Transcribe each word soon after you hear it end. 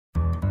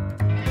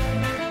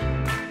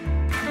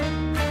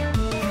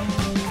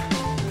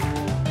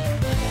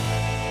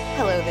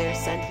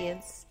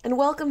sentience, and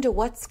welcome to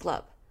What's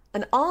Club,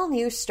 an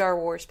all-new Star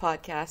Wars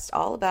podcast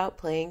all about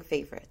playing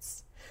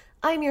favorites.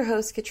 I'm your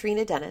host,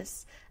 Katrina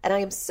Dennis, and I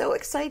am so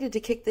excited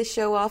to kick this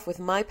show off with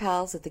my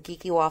pals at the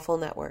Geeky Waffle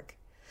Network.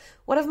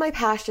 One of my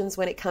passions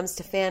when it comes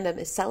to fandom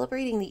is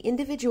celebrating the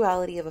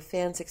individuality of a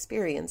fan's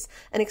experience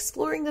and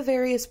exploring the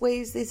various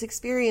ways these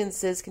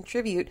experiences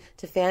contribute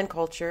to fan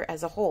culture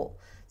as a whole.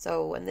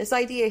 So when this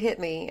idea hit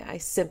me, I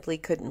simply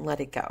couldn't let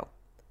it go.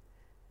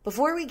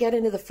 Before we get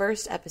into the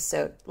first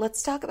episode,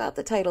 let's talk about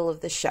the title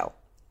of the show.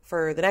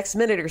 For the next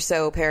minute or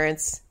so,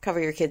 parents, cover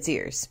your kids'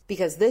 ears,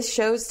 because this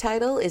show's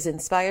title is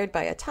inspired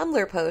by a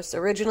Tumblr post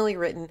originally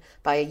written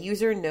by a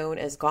user known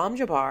as Gom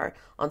Jabbar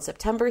on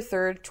September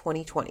 3rd,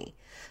 2020.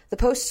 The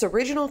post's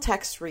original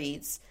text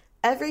reads,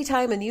 "Every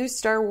time a new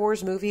Star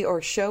Wars movie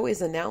or show is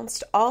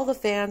announced, all the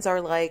fans are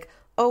like,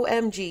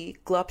 OMG,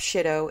 Glup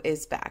Shitto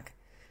is back."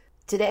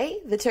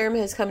 Today, the term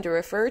has come to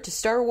refer to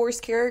Star Wars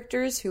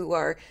characters who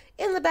are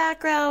in the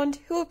background,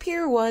 who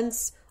appear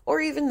once, or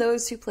even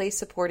those who play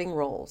supporting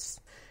roles.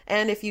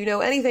 And if you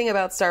know anything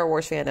about Star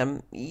Wars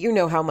fandom, you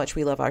know how much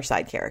we love our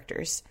side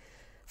characters.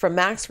 From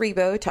Max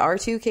Rebo to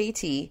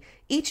R2KT,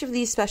 each of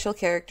these special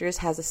characters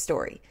has a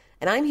story,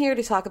 and I'm here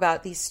to talk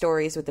about these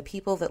stories with the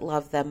people that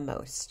love them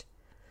most.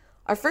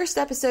 Our first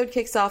episode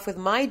kicks off with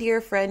my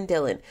dear friend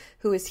Dylan,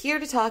 who is here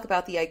to talk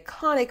about the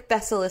iconic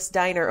Besselis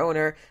diner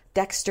owner,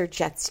 Dexter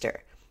Jettster,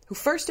 who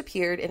first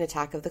appeared in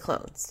Attack of the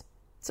Clones.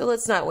 So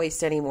let's not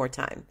waste any more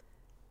time.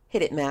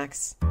 Hit it,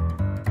 Max.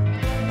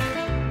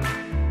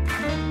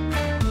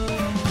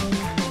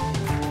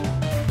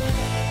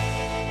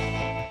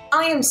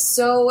 I am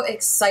so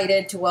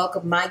excited to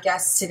welcome my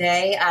guest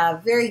today,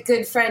 a very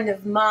good friend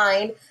of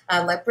mine,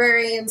 a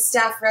librarian,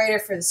 staff writer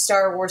for the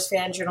Star Wars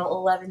fan journal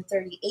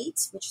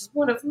 1138, which is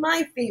one of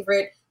my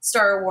favorite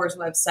Star Wars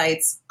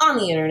websites on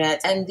the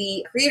internet, and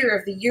the creator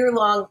of the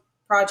year-long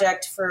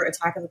project for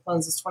Attack of the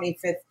Clones'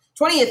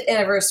 20th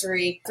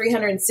anniversary,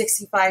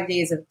 365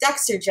 Days of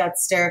Dexter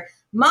Jettster,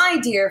 my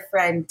dear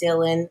friend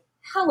Dylan.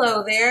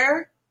 Hello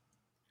there.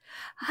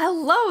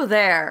 Hello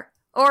there.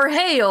 Or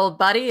hey, old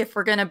buddy, if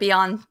we're going to be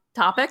on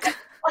topic.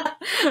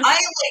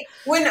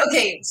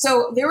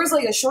 So there was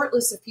like a short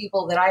list of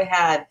people that I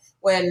had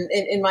when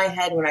in my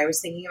head when I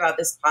was thinking about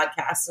this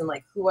podcast and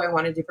like who I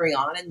wanted to bring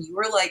on, and you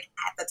were like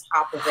at the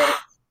top of it.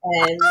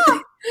 And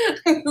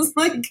I was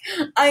like,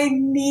 I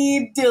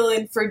need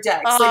Dylan for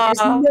Dex. Like,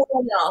 there's no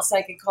one else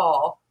I could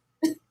call.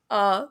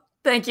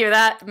 Thank you.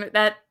 That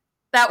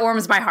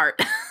warms my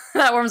heart.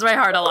 That warms my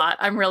heart a lot.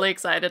 I'm really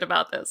excited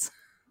about this.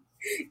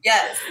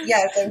 Yes.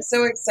 I'm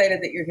so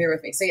excited that you're here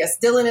with me. So yes,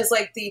 Dylan is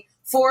like the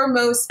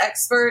foremost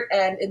expert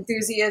and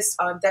enthusiast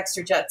on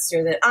Dexter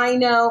Jettster that I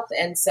know.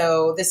 And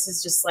so this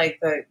is just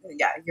like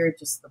you're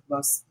just the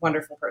most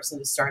wonderful person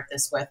to start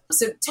this with.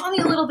 So tell me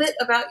a little bit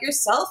about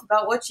yourself,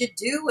 about what you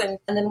do, and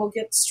then we'll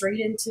get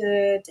straight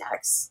into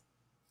Dex.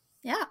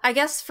 Yeah, I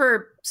guess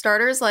for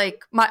starters,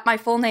 like my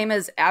full name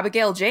is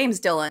Abigail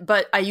James Dillon,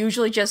 but I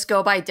usually just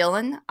go by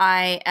Dylan.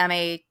 I am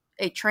a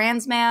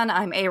trans man,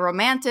 I'm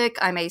aromantic,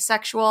 I'm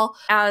asexual.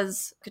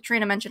 As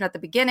Katrina mentioned at the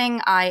beginning,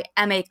 I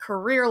am a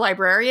career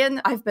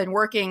librarian. I've been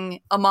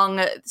working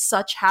among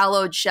such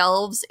hallowed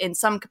shelves in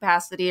some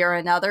capacity or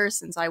another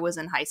since I was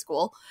in high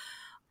school.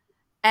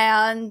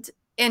 And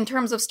in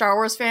terms of Star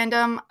Wars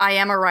fandom, I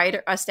am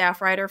a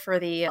staff writer for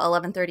the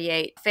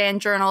 1138 fan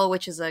journal,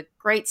 which is a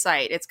great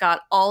site. It's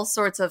got all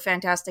sorts of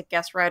fantastic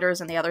guest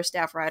writers, and the other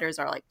staff writers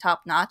are like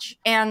top notch.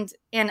 And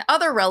in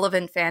other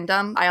relevant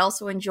fandom, I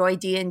also enjoy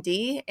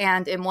D&D,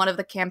 and in one of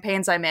the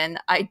campaigns I'm in,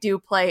 I do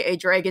play a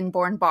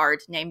dragonborn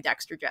bard named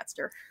Dexter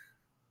Jettster.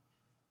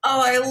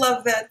 Oh, I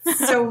love that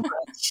so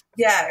much.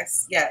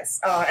 Yes.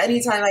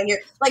 Anytime I hear,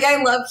 like,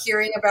 I love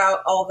hearing about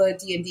all the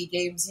D&D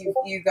games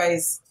you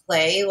guys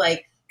play,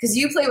 like, because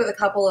you play with a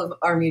couple of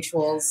our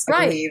mutuals,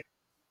 I believe.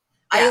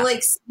 Yeah. I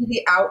like see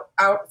the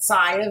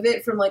outside of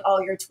it from like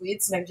all your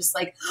tweets, and I'm just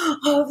like,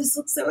 oh, this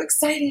looks so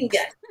exciting.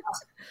 Yeah,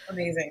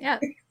 amazing. Yeah,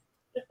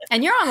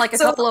 and you're on like a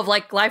couple of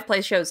like live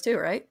play shows too,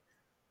 right?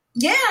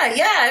 Yeah.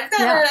 I've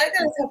got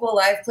a couple of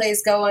live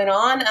plays going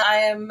on. I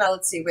am.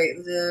 Let's see.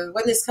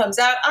 When this comes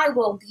out, I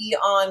will be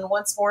on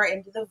Once More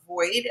Into the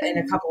Void and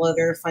a couple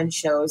other fun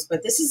shows.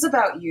 But this is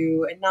about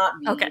you and not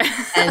me. Okay.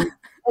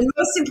 And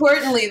most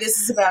importantly, this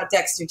is about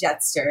Dexter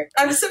Jettster.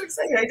 I'm so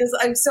excited.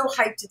 I'm so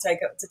hyped to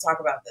talk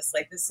about this.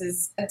 Like,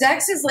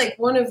 Dex is like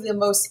one of the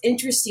most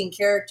interesting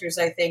characters,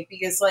 I think,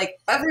 because like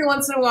every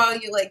once in a while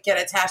you like get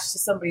attached to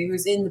somebody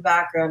who's in the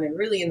background and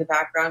really in the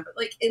background, but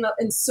like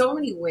in so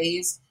many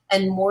ways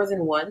and more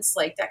than once,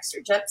 like Dexter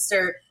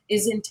Jettster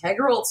is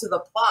integral to the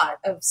plot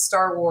of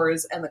Star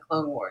Wars and the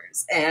Clone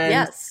Wars. And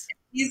yes, if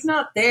he's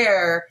not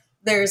there,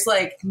 there's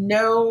like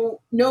no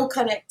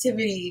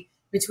connectivity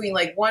between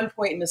like one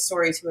point in the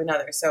story to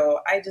another. So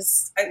I love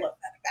that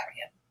about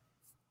him.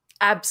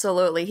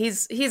 Absolutely.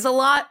 He's a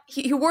lot,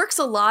 he works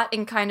a lot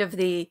in kind of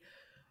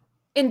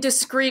in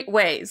discrete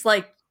ways.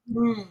 Like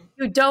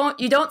you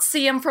don't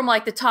see him from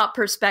like the top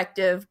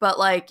perspective, but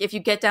like if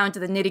you get down to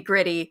the nitty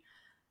gritty,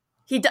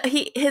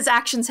 his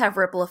actions have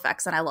ripple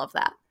effects, and I love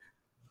that.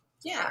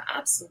 Yeah,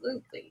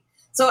 absolutely.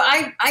 So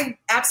I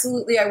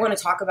absolutely, I want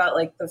to talk about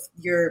like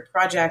your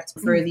project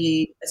for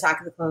the Attack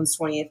of the Clones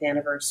 20th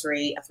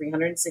anniversary,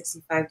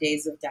 365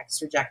 days of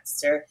Dexter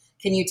Jettster.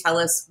 Can you tell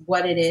us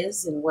what it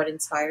is and what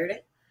inspired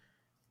it?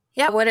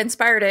 Yeah, what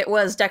inspired it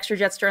was Dexter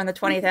Jettster and the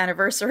 20th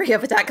anniversary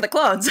of Attack of the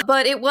Clones.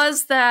 But it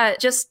was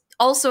that just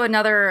also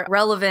another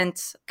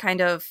relevant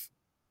kind of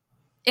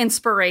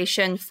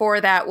inspiration for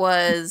that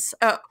was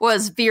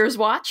Veer's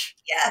Watch.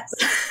 Yes.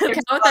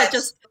 That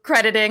just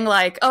crediting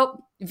like, oh,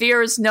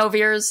 Veers, no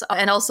Veers,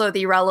 and also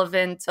the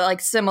relevant like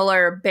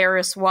similar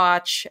Barris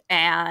Watch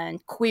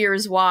and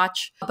Queer's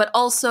Watch. But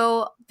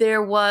also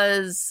there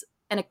was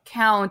an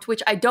account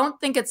which I don't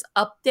think it's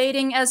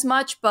updating as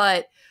much,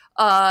 but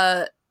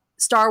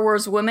Star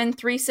Wars Woman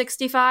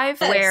 365,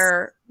 yes.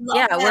 where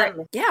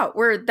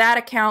where that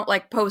account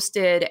like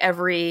posted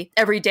every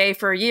day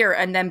for a year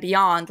and then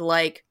beyond,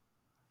 like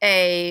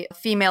a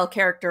female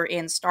character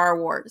in Star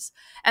Wars.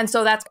 And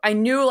so I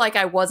knew like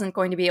I wasn't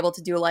going to be able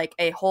to do like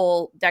a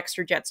whole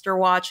Dexter Jettster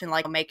watch and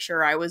like make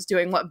sure I was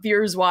doing what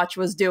Veer's Watch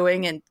was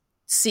doing and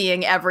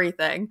seeing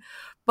everything.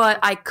 But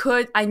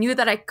I knew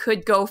that I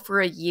could go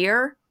for a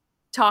year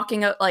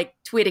talking like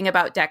tweeting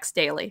about Dex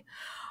daily.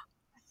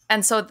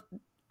 And so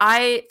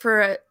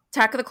for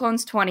Attack of the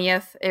Clones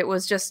 20th, it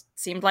was just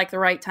seemed like the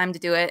right time to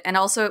do it. And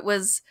also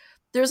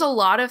there's a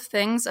lot of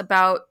things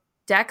about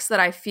Dex that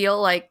I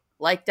feel like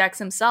Dex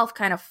himself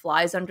kind of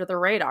flies under the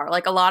radar.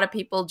 Like a lot of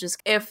people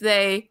just, if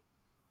they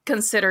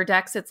consider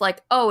Dex, it's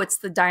like, oh, it's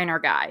the diner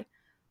guy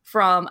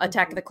from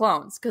Attack of the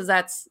Clones, because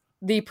that's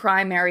the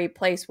primary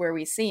place where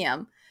we see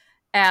him.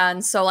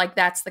 And so like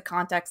that's the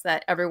context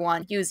that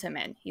everyone views him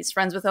in. He's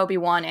friends with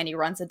Obi-Wan and he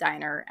runs a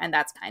diner, and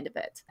that's kind of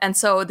it. And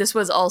so this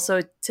was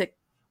also to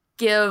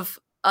give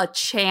a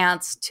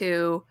chance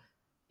to,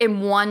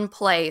 in one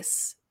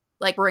place,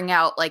 like bring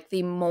out like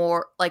the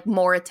more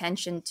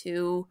attention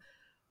to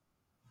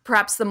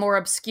perhaps the more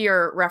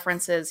obscure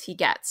references he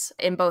gets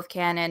in both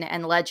canon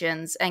and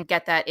legends, and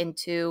get that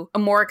into a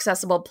more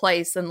accessible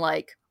place than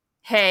like,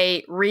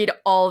 hey, read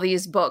all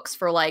these books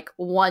for like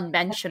one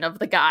mention of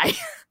the guy.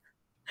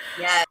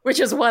 Yeah. Which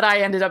is what I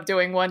ended up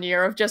doing one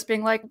year, of just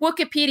being like,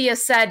 Wikipedia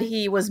said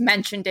he was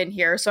mentioned in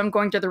here, so I'm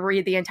going to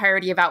read the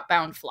entirety of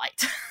Outbound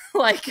Flight.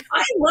 Like,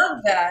 I love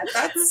that.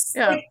 That's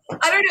like,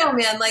 I don't know,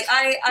 man. Like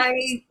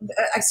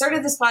I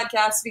started this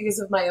podcast because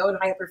of my own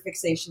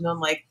hyperfixation on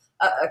like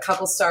a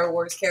couple Star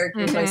Wars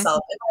characters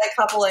myself. And by a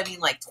couple, I mean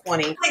like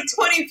 20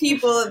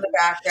 people in the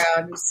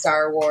background of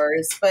Star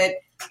Wars. But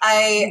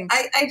I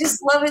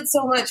just love it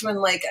so much when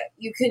like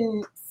you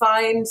can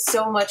find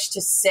so much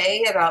to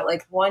say about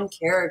like one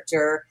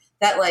character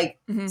that like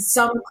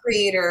some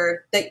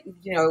creator that,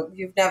 you know,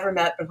 you've never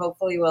met, but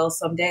hopefully will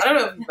someday. I don't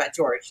know if you've met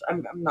George.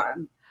 I'm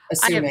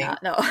assuming. I have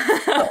not,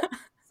 no.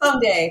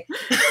 Someday.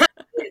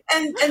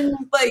 and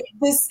like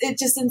this, it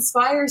just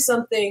inspires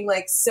something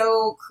like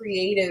so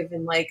creative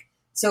and like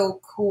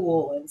so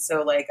cool. And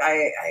so like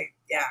I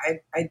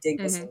dig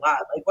this a lot.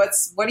 Like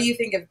what do you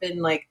think have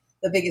been like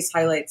the biggest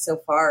highlights so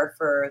far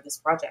for this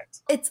project?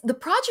 It's the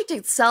project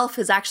itself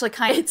is actually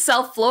kind of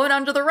itself flown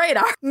under the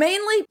radar.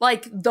 Mainly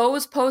like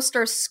those posts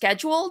are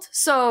scheduled.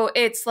 So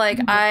it's like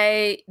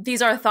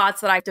these are thoughts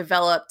that I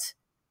developed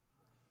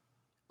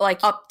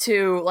like up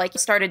to like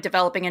started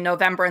developing in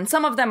November, and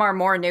some of them are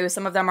more new,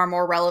 some of them are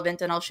more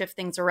relevant, and I'll shift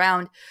things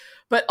around.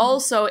 But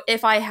also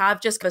if I have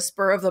just a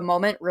spur of the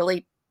moment,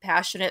 really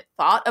passionate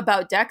thought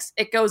about Dex,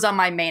 it goes on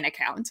my main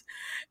account.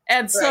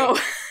 And so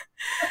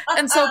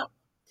and so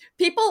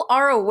people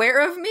are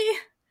aware of me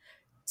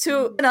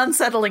to an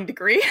unsettling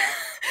degree.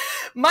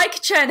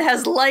 Mike Chen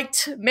has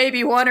liked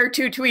maybe one or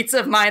two tweets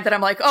of mine that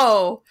I'm like,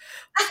 oh.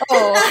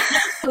 On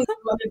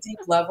a deep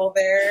level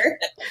there.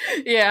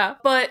 Yeah,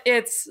 but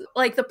it's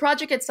like the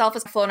project itself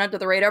has flown under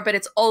the radar, but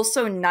it's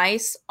also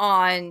nice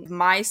on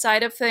my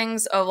side of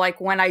things of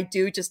like when I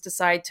do just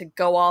decide to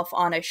go off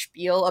on a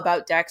spiel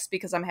about Dex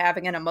because I'm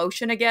having an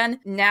emotion again.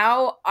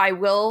 Now I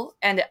will,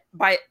 and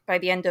by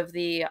the end of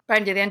the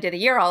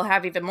year, I'll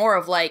have even more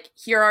of like,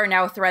 here are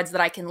now threads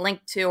that I can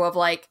link to of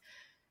like,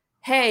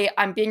 hey,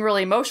 I'm being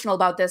really emotional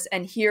about this,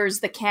 and here's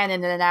the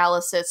canon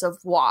analysis of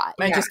why.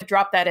 I just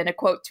drop that in a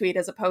quote tweet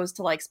as opposed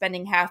to like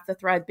spending half the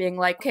thread being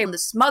like, okay, the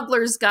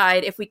Smuggler's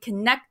Guide, if we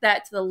connect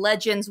that to the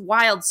Legends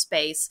Wild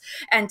Space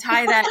and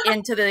tie that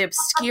into the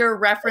obscure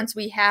reference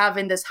we have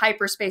in this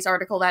hyperspace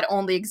article that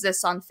only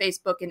exists on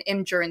Facebook and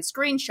Imgur and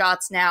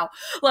screenshots now,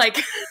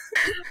 like...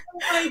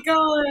 Oh my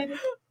god.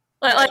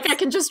 Like I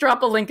can just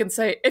drop a link and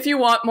say, if you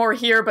want more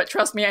here, but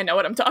trust me, I know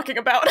what I'm talking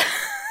about.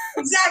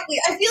 Exactly.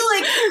 I feel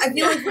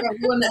like for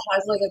everyone that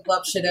has like a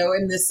Glub Shadow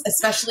in this,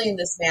 especially in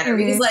this manner,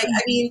 because like,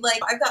 I mean, like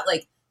I've got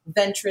like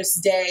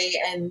Ventress Day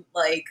and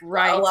like a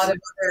lot of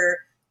other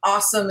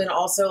awesome and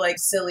also like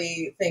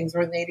silly things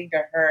relating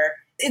to her.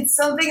 It's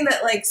something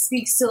that like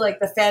speaks to like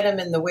the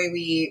fandom and the way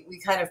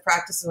we kind of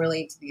practice and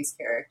relate to these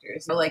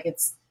characters. So like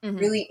it's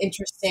really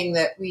interesting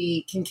that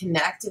we can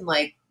connect and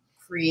like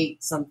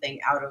create something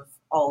out of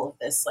all of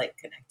this like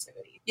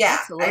connectivity. Yeah,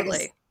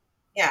 absolutely.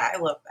 I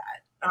love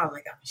that. Oh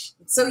my gosh.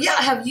 So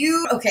yeah,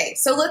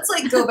 so let's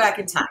like go back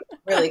in time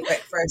really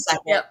quick for a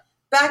second. Yep.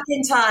 Back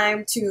in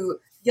time to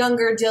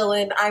younger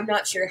Dylan. I'm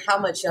not sure how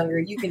much younger,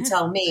 you can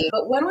tell me.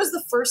 But when was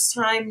the first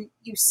time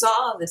you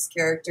saw this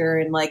character,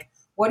 and like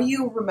what do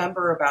you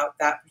remember about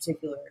that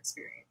particular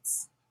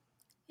experience?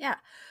 Yeah.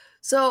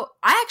 So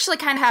I actually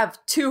kind of have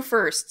two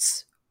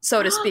firsts,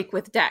 so to speak,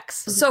 with Dex.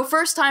 So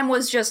first time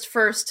was just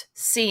first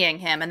seeing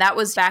him, and that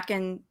was back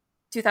in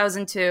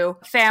 2002.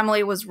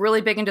 Family was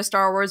really big into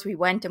Star Wars. We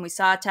went and we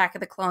saw Attack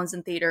of the Clones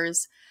in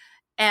theaters,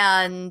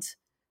 and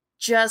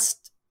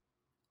just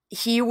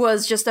he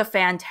was just a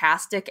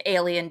fantastic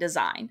alien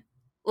design.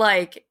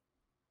 Like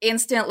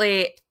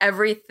instantly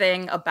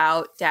everything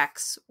about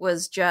Dex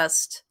was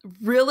just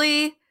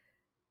really,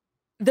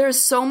 there's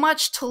so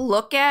much to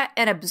look at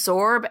and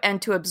absorb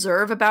and to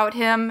observe about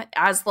him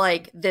as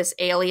like this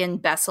alien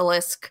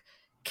basilisk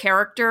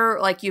character.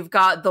 Like you've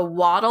got the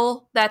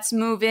waddle that's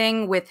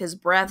moving with his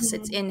breaths.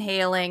 It's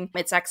inhaling,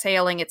 it's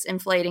exhaling, it's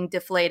inflating,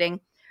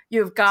 deflating.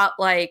 You've got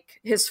like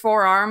his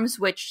forearms,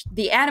 which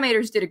the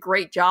animators did a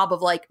great job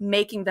of like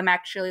making them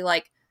actually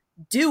like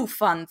do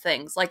fun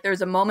things. Like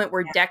there's a moment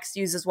where Dex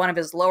uses one of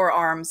his lower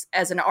arms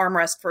as an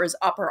armrest for his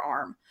upper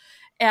arm.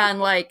 And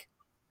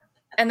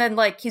then,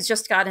 like, he's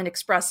just got an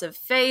expressive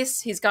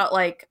face. He's got,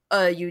 like,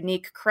 a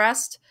unique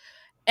crest.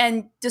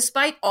 And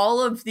despite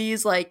all of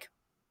these, like,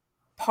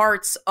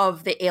 parts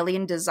of the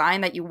alien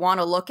design that you want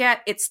to look at,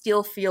 it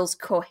still feels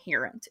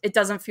coherent. It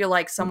doesn't feel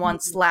like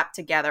someone slapped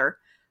together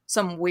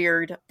some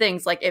weird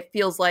things. Like, it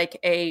feels like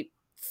a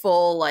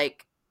full,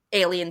 like,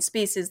 alien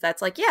species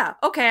that's like, yeah,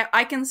 okay,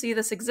 I can see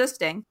this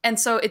existing. And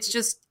so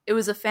it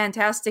was a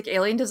fantastic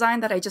alien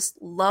design that I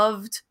just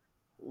loved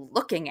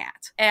looking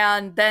at.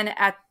 And then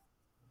at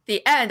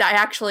the end,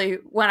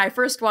 when I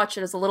first watched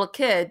it as a little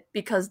kid,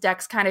 because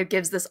Dex kind of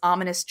gives this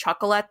ominous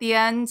chuckle at the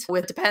end,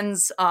 with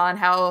depends on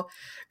how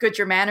good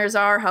your manners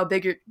are, how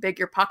big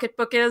your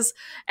pocketbook is,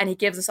 and he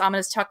gives this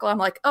ominous chuckle. I'm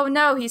like, oh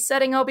no, he's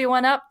setting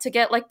Obi-Wan up to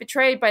get like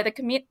betrayed by the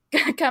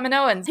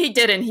Kaminoans. He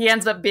didn't. He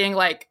ends up being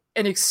like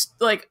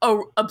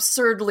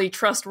absurdly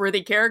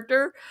trustworthy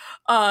character.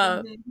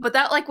 But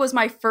that like was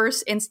my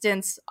first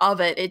instance of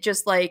it. It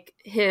just like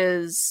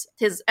his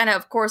and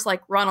of course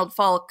like Ronald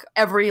Falk,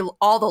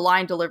 all the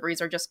line deliveries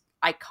are just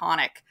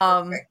iconic.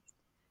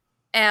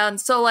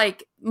 And so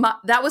like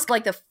that was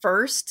like the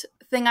first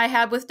thing I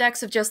had with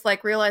Dex, of just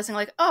like realizing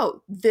like,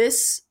 oh,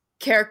 this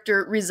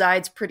character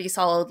resides pretty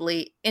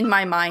solidly in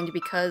my mind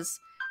because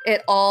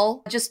it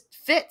all just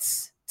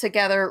fits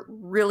together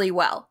really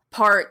well.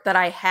 Part that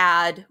I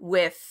had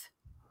with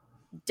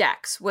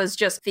Dex was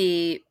just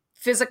the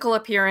physical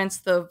appearance,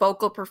 the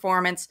vocal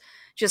performance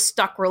just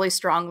stuck really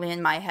strongly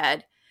in my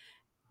head.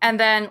 And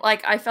then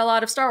like I fell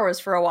out of Star Wars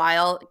for a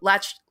while,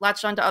 latched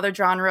onto other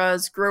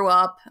genres, grew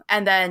up,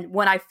 and then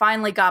when I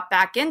finally got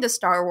back into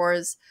Star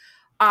Wars,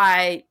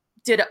 I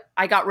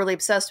got really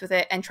obsessed with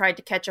it and tried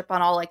to catch up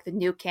on all like the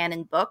new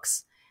canon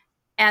books,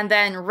 and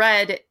then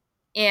read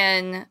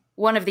in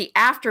one of the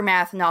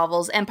Aftermath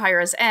novels,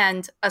 Empire's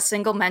End, a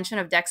single mention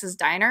of Dex's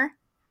diner,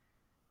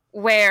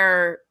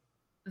 where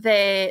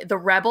the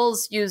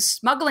rebels used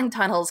smuggling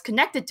tunnels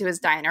connected to his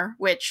diner,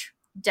 which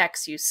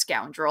Dex, you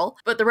scoundrel.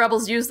 But the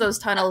rebels used those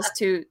tunnels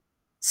to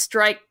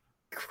strike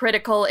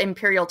critical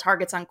Imperial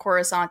targets on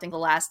Coruscant in the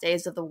last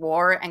days of the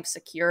war and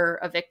secure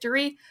a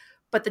victory.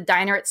 But the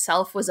diner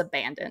itself was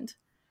abandoned.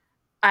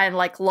 And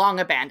like long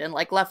abandoned,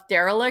 like left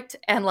derelict.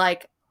 And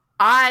like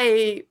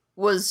I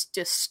was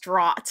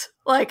distraught.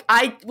 Like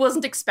I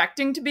wasn't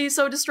expecting to be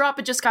so distraught,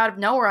 but just out of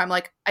nowhere, I'm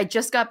like, I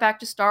just got back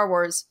to Star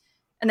Wars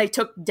and they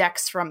took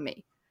Dex from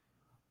me.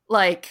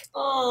 Like,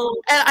 and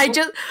I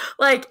just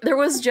like, there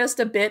was just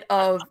a bit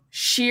of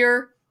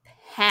sheer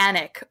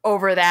panic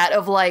over that,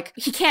 of like,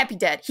 he can't be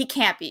dead. He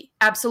can't be.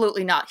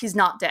 Absolutely not. He's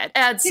not dead.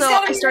 And so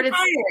I started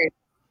retired.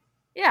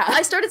 Yeah,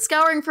 I started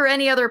scouring for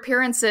any other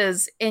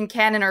appearances in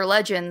canon or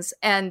legends,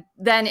 and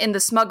then in the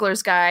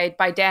Smuggler's Guide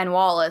by Dan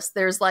Wallace,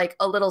 there's like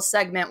a little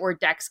segment where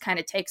Dex kind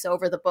of takes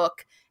over the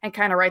book and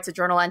kind of writes a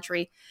journal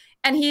entry.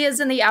 And he is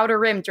in the Outer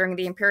Rim during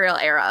the Imperial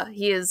era.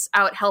 He is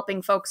out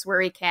helping folks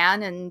where he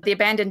can, and the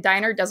abandoned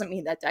diner doesn't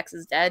mean that Dex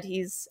is dead.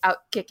 He's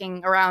out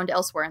kicking around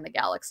elsewhere in the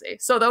galaxy.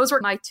 So those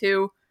were my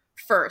two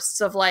firsts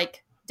of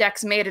like,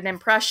 Dex made an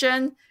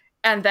impression.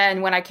 And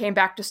then when I came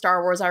back to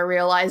Star Wars, I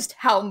realized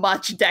how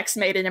much Dex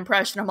made an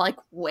impression. I'm like,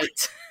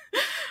 wait,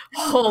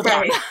 hold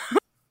on.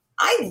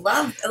 I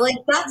love like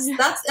that's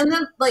and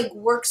that like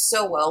works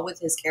so well with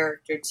his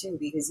character too,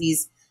 because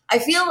I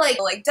feel like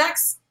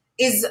Dex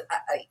is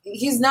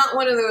he's not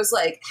one of those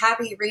like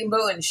happy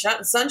rainbow and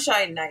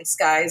sunshine nice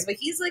guys, but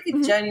he's like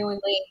a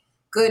genuinely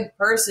good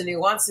person who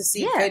wants to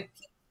see good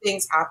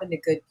things happen to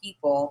good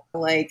people.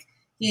 Like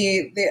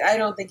I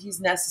don't think he's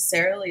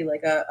necessarily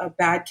like a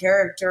bad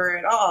character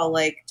at all,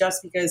 like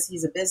just because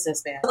he's a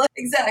businessman.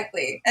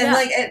 Exactly. And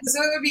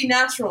so it would be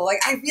natural. Like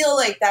I feel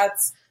like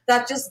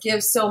that just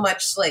gives so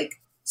much like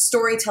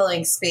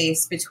storytelling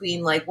space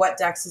between like what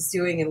Dex is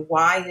doing and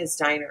why his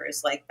diner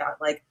is like that.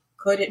 Like,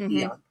 could it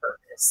be on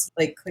purpose?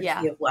 Like, could he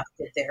have left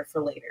it there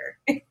for later?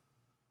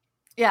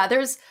 Yeah,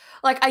 there's,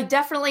 like, I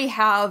definitely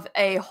have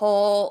a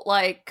whole,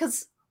 like,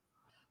 because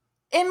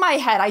in my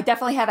head, I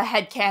definitely have a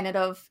headcanon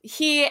of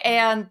he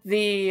and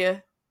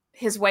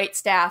his wait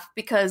staff,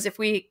 because if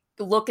we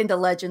look into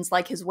legends,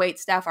 like, his wait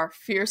staff are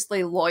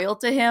fiercely loyal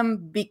to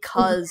him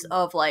because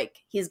of, like,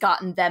 he's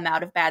gotten them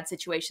out of bad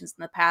situations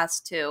in the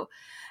past too.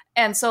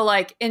 And so,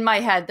 like, in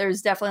my head,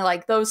 there's definitely,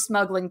 like, those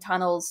smuggling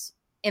tunnels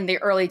in the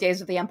early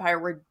days of the Empire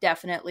were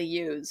definitely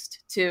used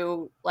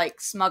to,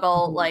 like,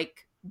 smuggle,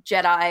 like,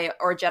 Jedi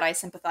or Jedi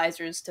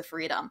sympathizers to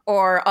freedom,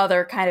 or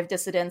other kind of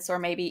dissidents, or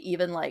maybe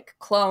even, like,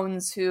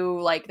 clones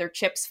who, like, their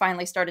chips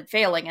finally started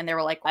failing and they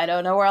were like, I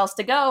don't know where else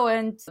to go.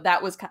 And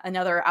that was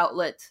another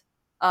outlet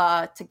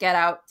to get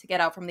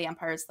out from the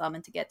Empire's thumb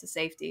and to get to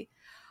safety.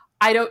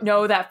 I don't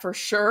know that for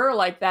sure.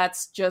 Like,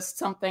 that's just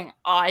something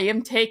I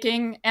am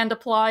taking and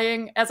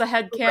applying as a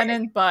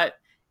headcanon, but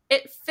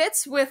it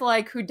fits with,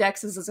 like, who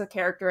Dex is as a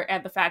character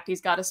and the fact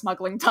he's got a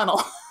smuggling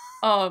tunnel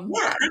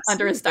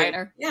under his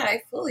diner. Yeah,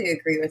 I fully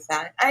agree with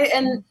that.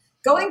 And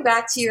going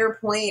back to your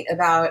point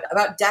about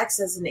Dex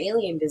as an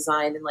alien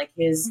design and, like,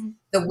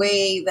 the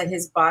way that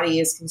his body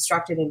is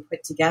constructed and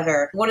put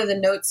together. One of the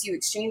notes you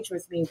exchanged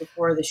with me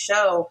before the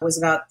show was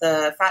about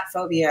the fat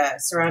phobia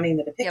surrounding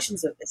the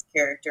depictions of this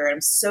character. And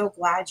I'm so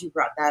glad you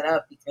brought that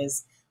up,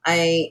 because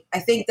I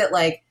think that,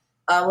 like,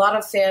 a lot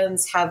of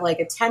fans have, like,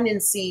 a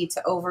tendency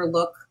to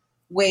overlook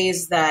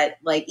ways that,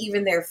 like,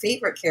 even their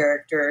favorite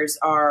characters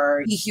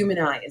are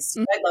dehumanized.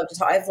 I'd love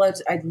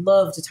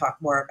to talk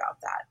more about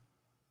that.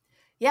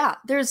 Yeah,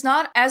 there's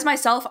not, as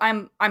myself,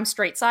 I'm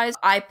straight sized.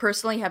 I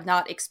personally have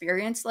not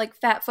experienced, like,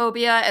 fat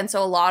phobia. And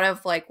so a lot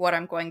of, like, what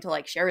I'm going to,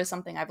 like, share is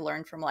something I've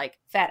learned from, like,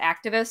 fat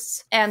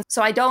activists. And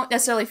so I don't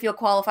necessarily feel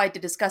qualified to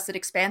discuss it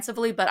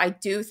expansively, but I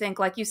do think,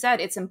 like you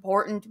said, it's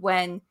important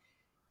when,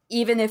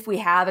 even if we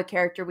have a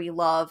character we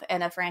love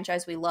and a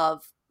franchise we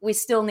love, we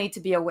still need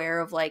to be aware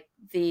of, like,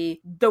 the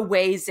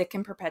ways it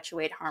can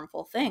perpetuate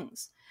harmful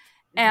things.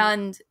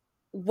 And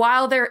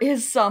while there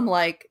is some,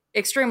 like,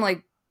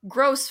 extremely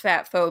gross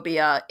fat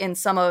phobia in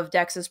some of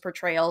Dex's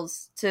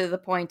portrayals, to the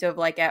point of,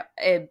 like,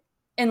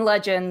 in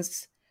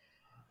Legends,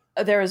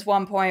 there is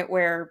one point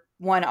where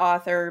one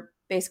author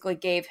basically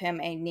gave him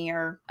a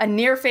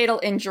near fatal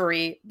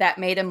injury that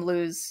made him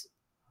lose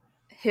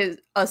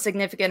a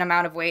significant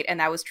amount of weight, and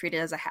that was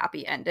treated as a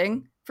happy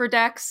ending for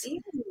Dex.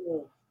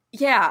 Ew.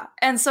 Yeah,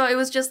 and so it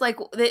was just, like,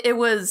 it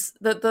was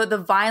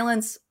the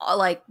violence,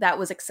 like, that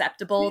was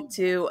acceptable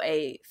to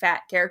a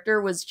fat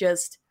character was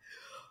just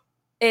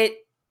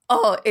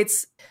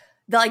it's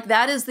like,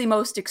 that is the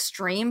most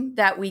extreme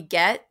that we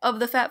get of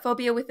the fat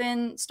phobia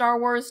within Star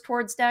Wars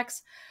towards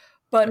Dex.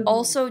 But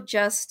also,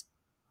 just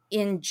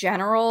in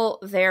general,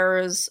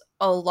 there's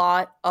a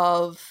lot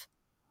of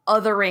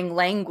othering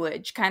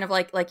language, kind of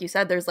like you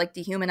said, there's, like,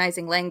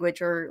 dehumanizing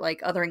language or,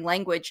 like, othering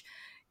language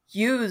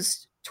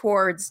used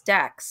towards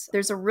Dex.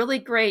 There's a really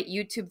great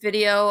YouTube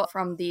video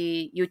from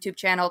the YouTube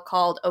channel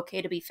called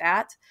Okay to Be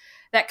Fat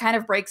that kind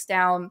of breaks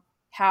down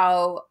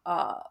how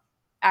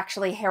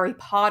actually Harry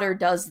Potter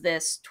does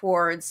this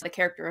towards the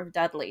character of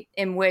Dudley,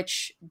 in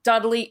which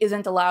Dudley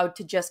isn't allowed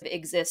to just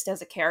exist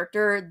as a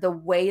character. The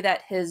way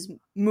that his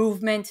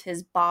movement,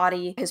 his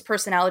body, his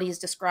personality is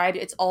described,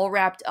 it's all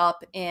wrapped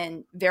up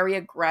in very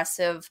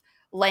aggressive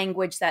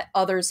language that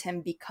others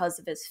him because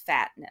of his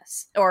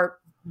fatness, or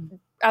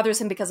others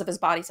him because of his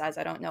body size.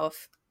 I don't know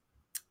if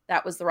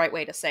that was the right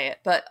way to say it,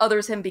 but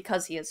others him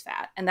because he is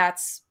fat. And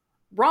that's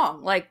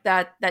wrong. Like,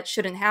 that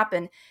shouldn't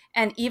happen.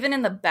 And even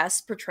in the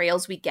best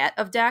portrayals we get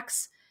of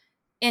Dex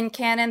in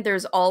canon,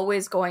 there's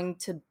always going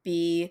to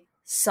be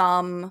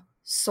some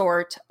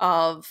sort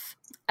of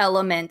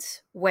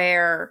element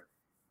where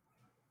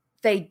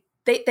they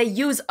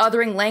use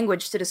othering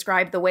language to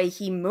describe the way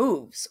he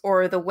moves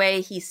or the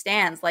way he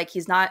stands. Like,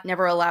 he's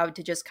never allowed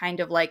to just kind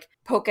of, like,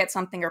 poke at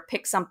something or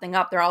pick something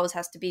up. There always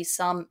has to be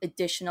some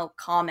additional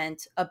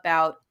comment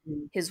about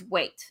his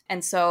weight.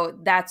 And so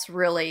that's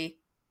really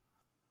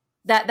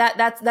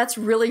that's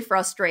really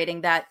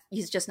frustrating that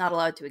he's just not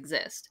allowed to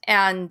exist.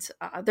 And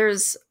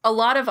there's a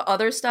lot of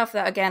other stuff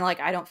that, again, like,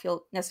 I don't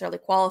feel necessarily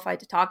qualified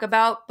to talk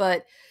about,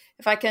 but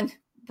if I can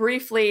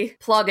briefly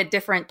plug a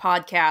different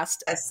podcast,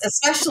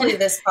 especially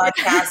this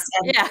podcast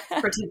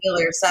and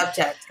particular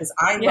subject, because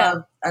I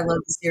love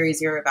the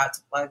series you're about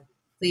to plug.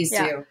 Please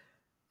do.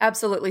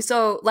 Absolutely.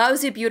 So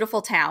Lousy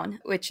Beautiful Town,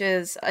 which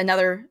is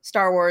another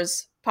Star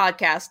Wars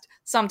podcast,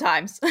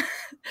 sometimes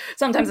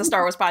a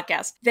Star Wars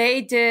podcast.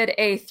 They did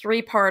a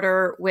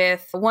 3-parter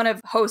with one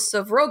of hosts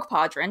of Rogue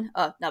Podron,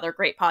 another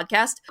great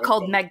podcast,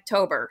 called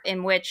Megtober,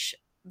 in which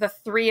the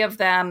 3 of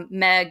them,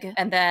 Meg,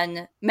 and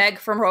then Meg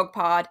from Rogue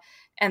Pod,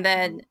 and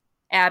then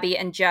Abby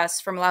and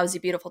Jess from Lousy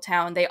Beautiful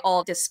Town, they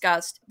all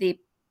discussed the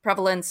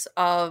prevalence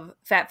of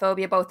fat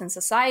phobia both in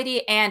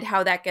society and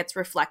how that gets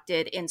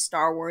reflected in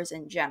Star Wars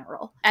in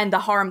general, and the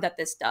harm that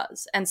this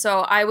does. And so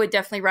I would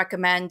definitely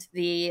recommend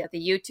the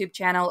YouTube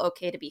channel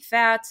Okay to Be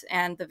Fat,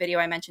 and the video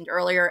I mentioned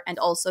earlier, and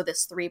also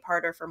this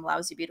 3-parter from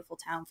Lousy Beautiful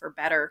Town for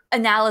better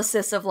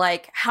analysis of,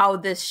 like, how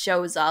this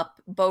shows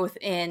up both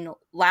in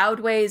loud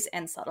ways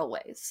and subtle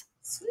ways.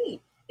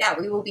 Sweet. yeah,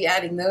 we will be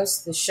adding those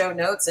to the show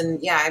notes. And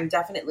yeah,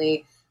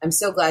 I'm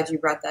so glad you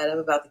brought that up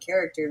about the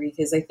character,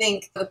 because I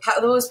think the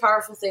most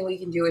powerful thing we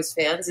can do as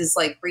fans is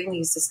like bring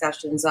these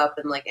discussions up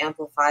and like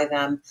amplify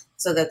them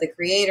so that the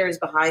creators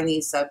behind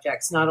these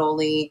subjects not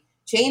only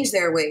change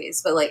their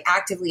ways, but like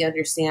actively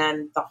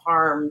understand the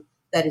harm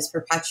that is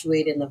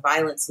perpetuated and the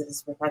violence that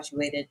is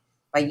perpetuated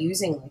by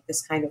using like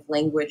this kind of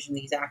language and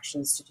these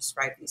actions to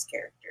describe these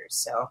characters.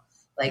 So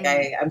like,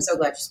 I'm so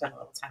glad you spent a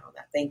little time on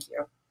that. Thank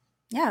you.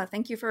 Yeah,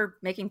 thank you for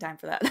making time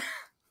for that.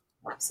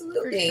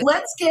 Absolutely. Sure.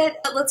 Let's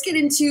get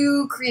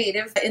into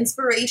creative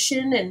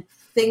inspiration and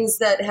things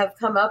that have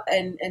come up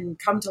and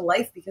come to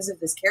life because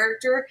of this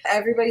character.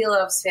 Everybody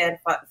loves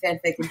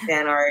fanfic and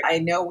fan art. I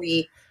know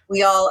we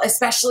all,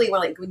 especially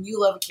when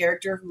you love a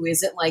character who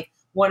isn't like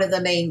one of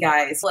the main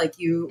guys, like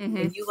you,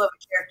 when you love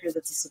a character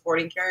that's a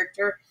supporting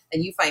character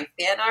and you find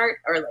fan art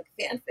or like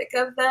fanfic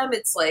of them,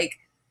 it's like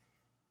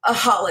a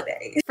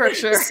holiday. For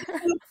sure.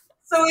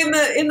 So in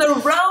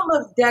the realm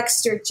of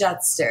Dexter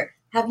Jettster,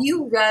 have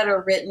you read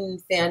or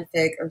written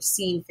fanfic or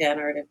seen fan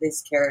art of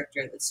this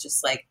character that's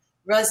just like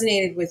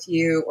resonated with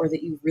you, or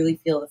that you really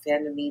feel the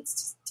fandom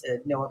needs to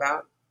know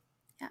about?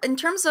 In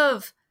terms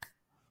of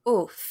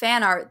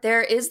fan art,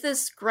 there is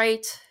this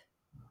great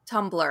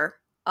Tumblr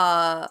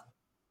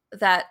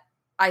that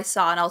I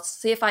saw, and I'll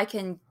see if I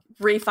can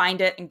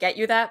re-find it and get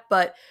you that,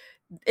 but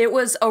it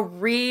was a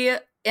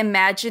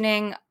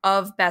reimagining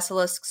of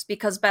basilisks,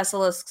 because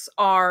basilisks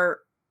are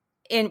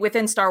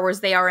within Star Wars,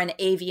 they are an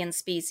avian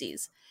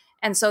species.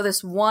 And so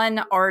this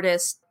one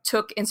artist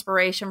took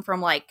inspiration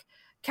from like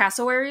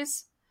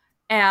cassowaries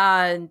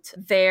and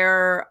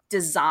their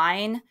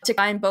design to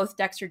combine both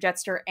Dexter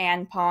Jettster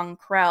and Pong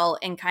Krell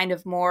in kind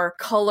of more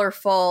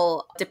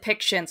colorful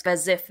depictions,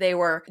 as if they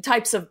were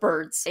types of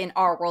birds in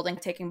our world,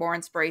 and taking more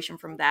inspiration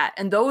from that.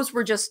 And those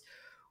were just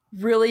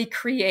really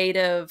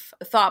creative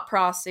thought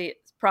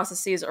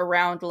processes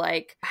around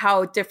like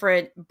how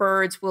different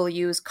birds will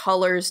use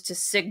colors to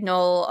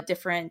signal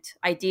different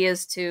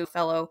ideas to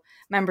fellow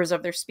members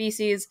of their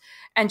species,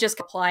 and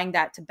just applying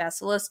that to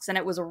basilisks. And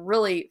it was a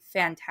really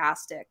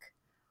fantastic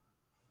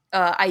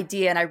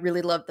idea, and I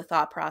really loved the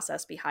thought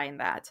process behind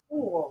that.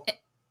 Cool.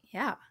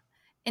 Yeah.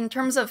 In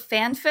terms of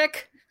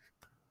fanfic,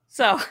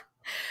 so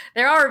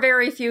there are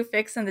very few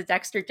fics in the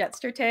Dexter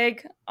Jettster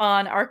tag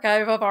on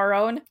Archive of Our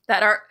Own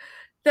that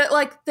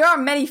there are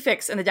many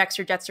fics in the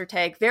Dexter Jettster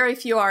tag. Very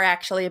few are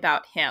actually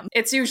about him.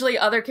 It's usually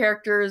other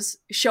characters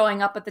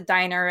showing up at the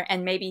diner,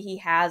 and maybe he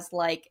has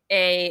like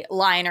a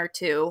line or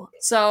two.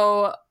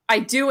 So I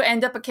do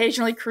end up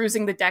occasionally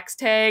cruising the Dex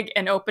tag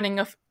and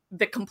opening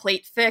the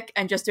complete fic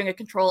and just doing a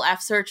Control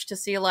F search to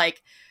see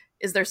like,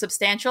 is there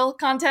substantial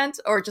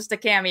content or just a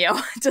cameo,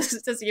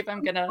 just to see if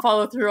I'm gonna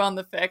follow through on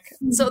the fic.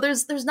 So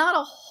there's not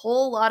a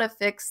whole lot of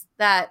fics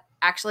that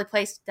actually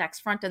place Dex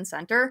front and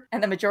center,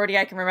 and the majority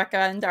I can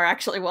recommend are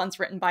actually ones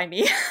written by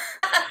me.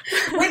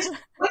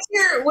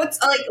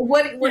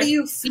 What do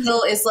you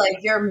feel is like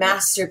your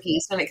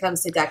masterpiece when it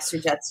comes to Dexter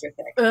Jettster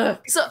fic?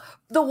 So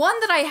the one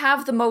that I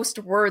have the most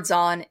words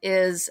on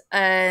is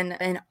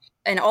an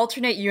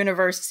alternate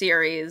universe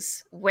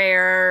series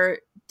where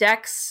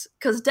Dex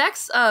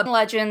in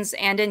Legends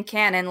and in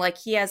canon, like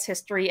he has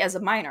history as a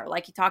miner.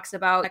 Like he talks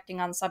about acting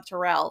on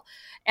Subterrell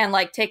and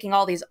like taking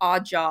all these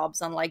odd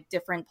jobs on like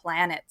different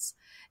planets.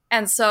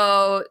 And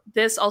so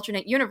this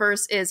alternate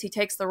universe is he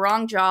takes the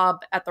wrong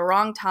job at the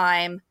wrong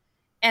time,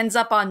 ends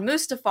up on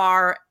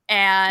Mustafar,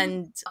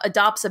 and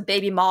adopts a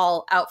baby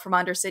Maul out from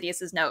under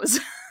Sidious's nose.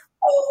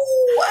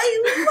 Oh,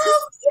 I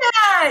love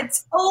that!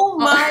 Oh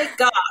my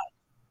god.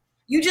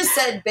 You just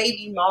said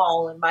baby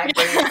Maul and my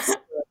brain exploded.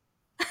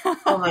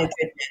 Oh my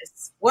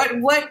goodness.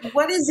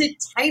 What is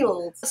it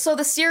titled? So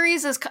the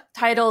series is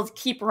titled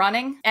Keep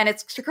Running, and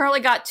it's currently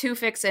got 2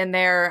 fics in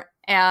there,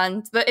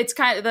 and it's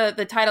kind of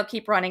the title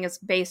Keep Running is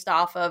based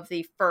off of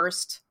the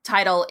first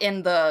title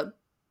in the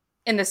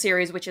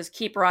series, which is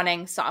Keep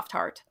Running Soft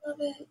Heart. Love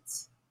it.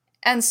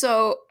 And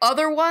so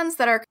other ones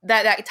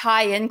that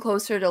tie in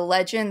closer to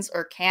Legends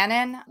or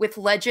canon. With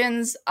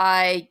Legends,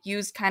 I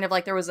used kind of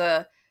like there was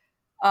a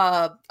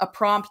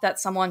prompt that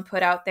someone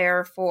put out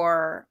there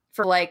for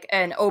like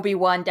an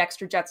Obi-Wan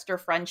Dexter Jettster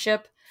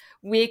friendship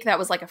week that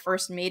was like a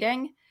first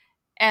meeting.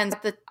 And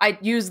I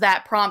used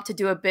that prompt to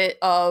do a bit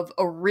of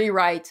a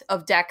rewrite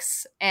of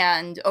Dex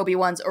and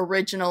Obi-Wan's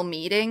original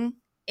meeting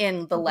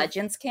in the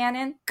Legends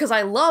canon, because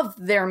I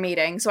loved their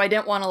meeting, so I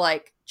didn't want to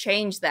like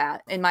change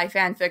that in my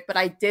fanfic, but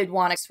I did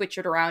want to switch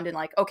it around and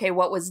like, okay,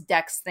 what was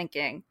Dex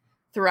thinking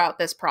throughout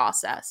this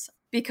process?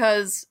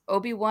 Because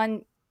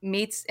Obi-Wan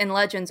meets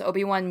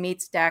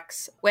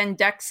Dex when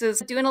Dex is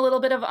doing a little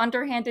bit of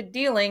underhanded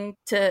dealing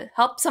to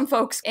help some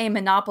folks a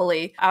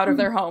monopoly out of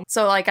their home.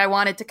 So like I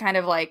wanted to kind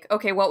of like,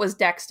 okay, what was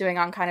Dex doing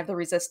on kind of the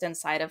resistance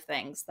side of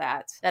things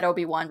that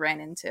Obi-Wan ran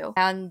into?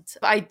 And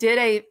I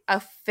did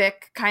a fic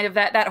kind of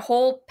that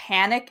whole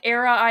panic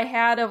era I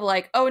had of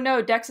like, oh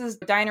no, Dex's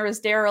diner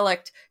is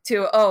derelict,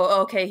 to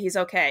oh okay, he's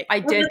okay. I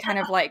did kind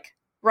of like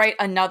write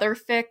another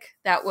fic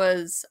that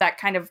was that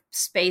kind of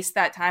space,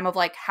 that time of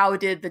like, how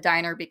did the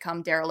diner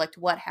become derelict?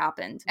 What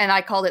happened? And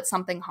I called it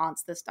Something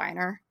Haunts This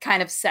Diner.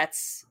 Kind of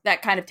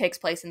takes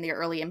place in the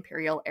early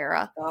Imperial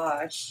era.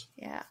 Gosh.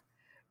 Yeah.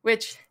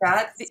 Which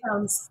that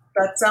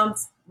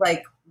sounds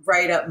like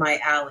right up my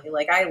alley.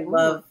 Like I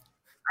love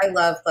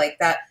like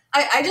that.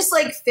 I just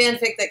like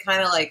fanfic that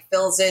kind of like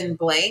fills in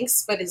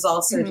blanks, but is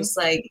also just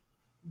like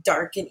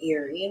dark and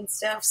eerie and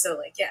stuff. So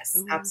like,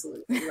 yes,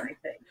 absolutely my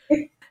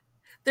thing.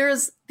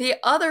 There's the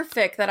other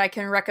fic that I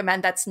can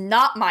recommend that's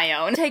not my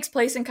own. It takes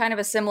place in kind of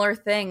a similar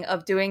thing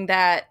of doing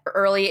that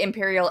early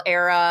Imperial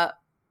era.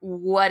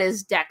 What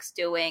is Dex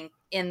doing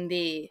in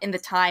the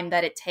time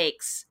that it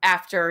takes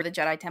after the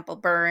Jedi Temple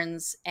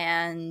burns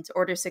and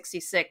Order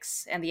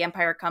 66 and the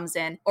Empire comes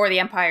in, or the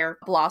Empire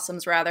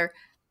blossoms rather.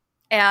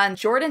 And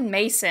Jordan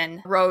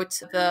Mason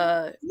wrote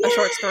a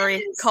short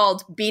story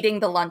called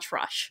Beating the Lunch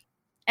Rush.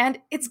 And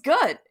it's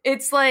good.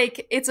 It's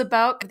like, it's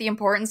about the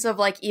importance of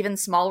like even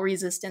small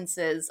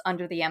resistances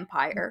under the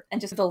Empire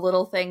and just the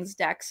little things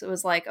Dex, it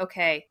was like,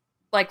 okay,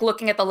 like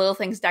looking at the little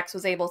things Dex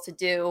was able to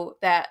do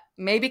that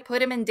maybe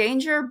put him in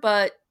danger,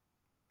 but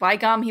by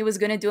gum, he was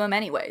going to do them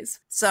anyways.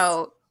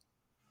 So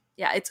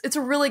yeah, it's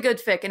a really good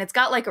fic, and it's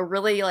got like a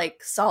really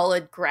like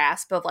solid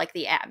grasp of like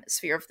the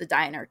atmosphere of the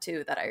diner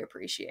too that I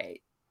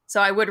appreciate. So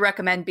I would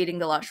recommend Beating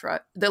the Lunch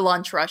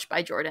Rush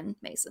by Jordan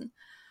Mason.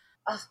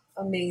 Oh,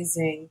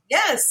 amazing.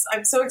 Yes,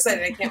 I'm so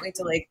excited. I can't wait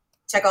to like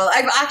check all.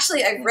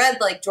 I've read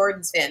like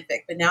Jordan's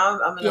fanfic, but now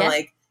I'm gonna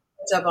like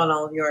catch up on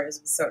all of yours.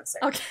 I'm so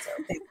excited. Okay. So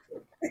thank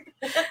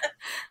you.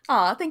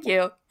 Aw, thank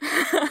you.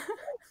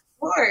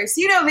 Of course.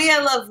 You know me, I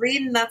love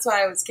reading. That's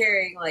why I was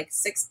carrying like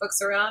 6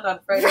 books around on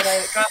Friday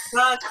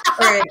night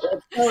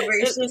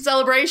or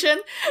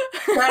celebration.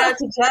 Shout out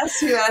to Jess,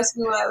 who asked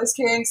me why I was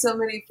carrying so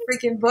many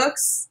freaking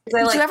books.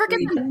 Did you ever get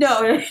them? No,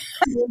 I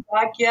haven't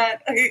back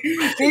yet.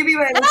 Maybe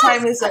by the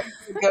time this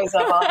episode goes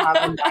up, I'll have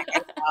them back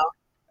now.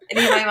 I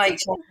need my like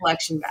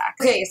collection back.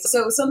 Okay,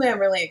 so something I'm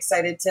really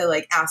excited to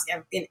like ask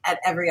at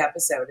every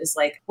episode is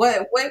like,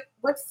 what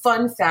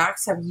fun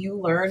facts have you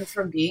learned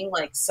from being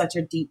like such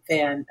a deep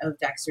fan of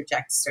Dexter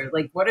Jettster?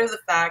 Like, what are the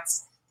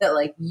facts that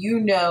like you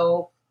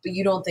know, but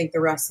you don't think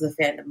the rest of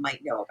the fandom might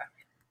know about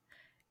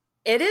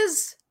it?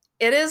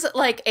 It is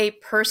like a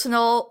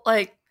personal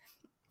like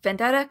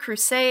vendetta,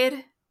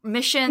 crusade,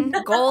 mission,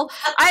 goal.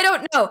 I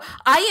don't know.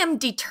 I am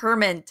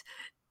determined.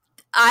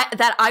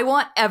 I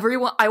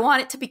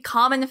want it to be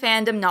common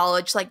fandom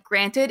knowledge. Like,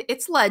 granted,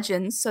 it's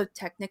legends, so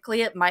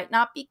technically it might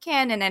not be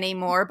canon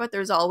anymore, but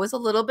there's always a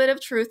little bit of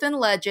truth in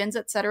legends,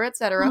 etc.,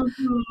 etc.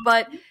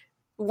 But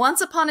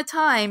once upon a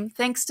time,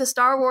 thanks to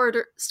Star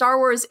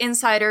Wars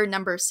Insider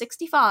number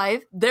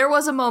 65, there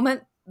was a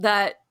moment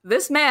that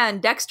this man,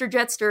 Dexter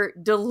Jettster,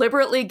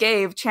 deliberately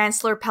gave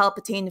Chancellor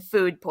Palpatine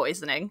food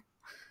poisoning.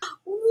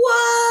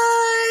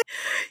 What?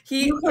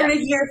 You heard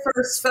it here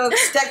first,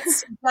 folks.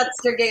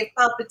 Dexter gave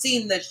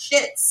Palpatine the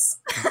shits.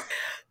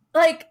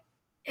 Like,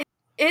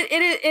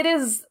 it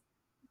is.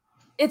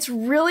 It's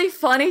really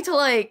funny to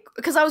like,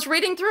 because I was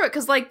reading through it,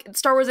 because like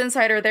Star Wars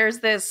Insider, there's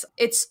this.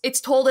 It's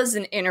told as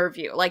an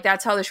interview. Like,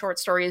 that's how the short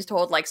story is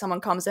told. Like,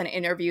 someone comes and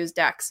interviews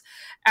Dex,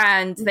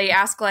 and they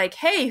ask like,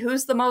 "Hey,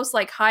 who's the most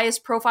like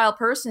highest profile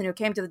person who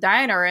came to the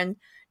diner?" And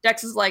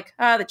Dex is like,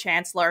 "The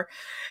Chancellor."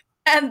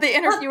 And the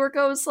interviewer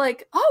goes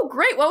like, "Oh,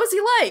 great. What was he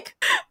like?"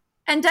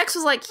 And Dex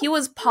was like, "He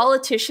was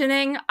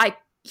politicianing.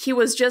 He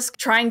was just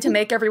trying to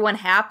make everyone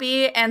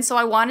happy. And so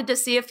I wanted to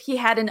see if he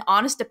had an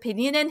honest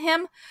opinion in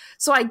him.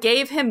 So I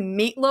gave him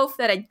meatloaf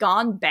that had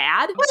gone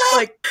bad."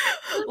 Like,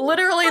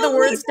 literally the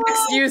words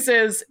Dex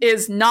uses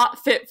is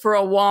 "not fit for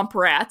a womp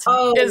rat."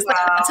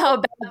 That's how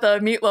bad the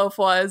meatloaf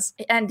was.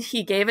 And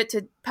he gave it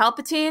to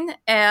Palpatine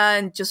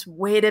and just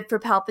waited for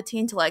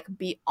Palpatine to like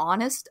be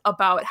honest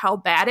about how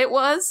bad it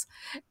was.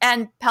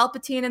 And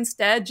Palpatine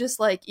instead just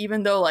like,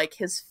 even though like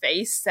his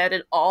face said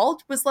it all,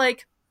 was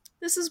like,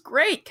 "This is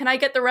great. Can I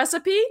get the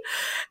recipe?"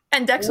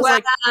 And Dex was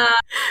like,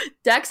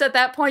 Dex at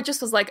that point just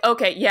was like,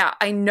 "Okay, yeah,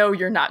 I know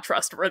you're not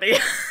trustworthy."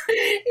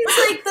 He's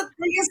like the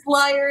biggest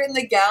liar in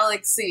the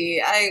galaxy.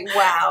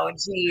 Wow,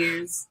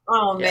 jeez.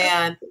 Oh, yeah.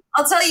 Man.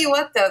 I'll tell you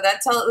what, though,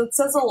 it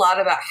says a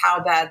lot about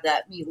how bad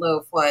that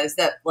meatloaf was,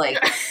 that, like,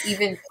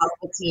 even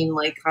Palpatine,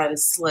 like, kind of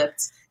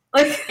slipped.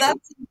 Like,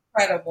 that's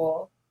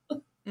incredible.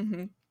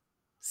 Mm-hmm.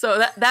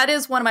 So that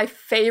is one of my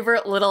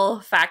favorite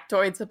little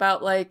factoids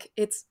about, like,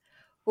 it's,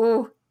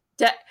 ooh,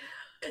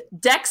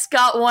 Dex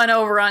got one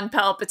over on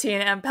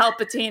Palpatine, and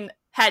Palpatine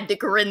had to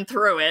grin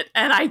through it,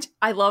 and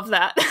I love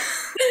that.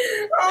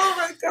 Oh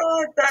my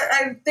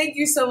god! Thank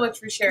you so much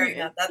for sharing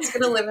that. That's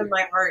gonna live in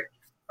my heart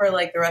for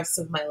like the rest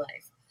of my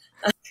life.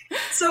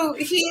 So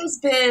he has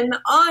been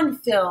on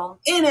film,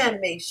 in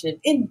animation,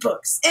 in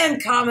books,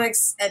 and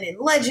comics, and in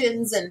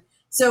legends, and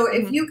so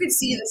if you could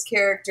see this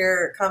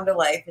character come to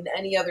life in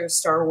any other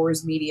Star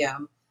Wars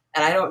medium,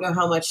 and I don't know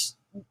how much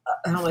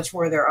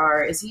more there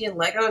are. Is he in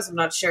Legos? I'm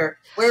not sure.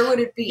 Where would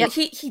it be? Yeah,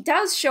 he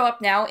does show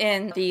up now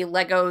in the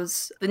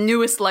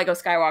newest Lego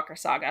Skywalker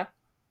saga.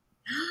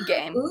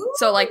 game. Ooh.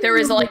 So like there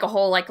is like a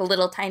whole like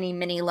little tiny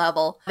mini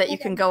level that you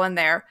can go in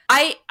there.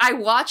 I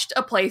watched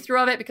a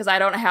playthrough of it because I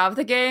don't have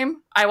the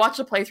game. I watched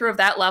a playthrough of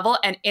that level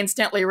and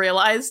instantly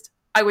realized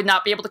I would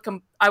not be able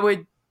to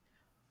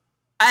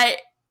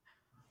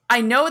I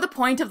know the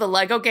point of the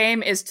Lego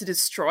game is to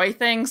destroy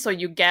things so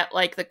you get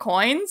like the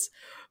coins.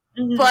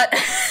 But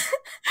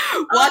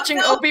watching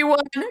Obi-Wan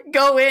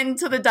go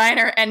into the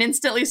diner and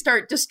instantly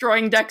start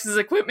destroying Dex's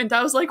equipment,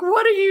 I was like,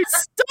 what are you?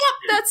 Stop!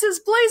 That's his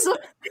place.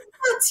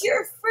 That's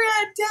your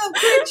friend. How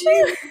could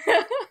you?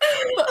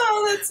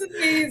 Oh, that's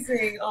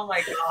amazing. Oh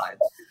my god.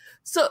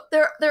 So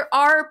there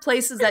are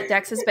places that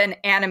Dex has been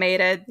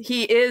animated.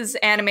 He is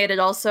animated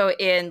also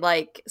in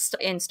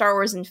in Star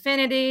Wars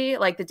Infinity,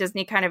 like the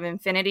Disney kind of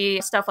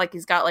Infinity stuff. Like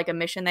he's got like a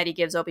mission that he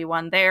gives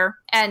Obi-Wan there.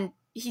 And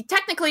he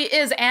technically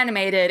is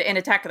animated in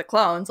Attack of the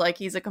Clones. Like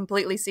he's a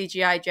completely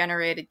CGI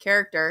generated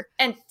character.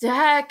 And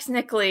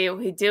technically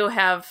we do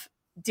have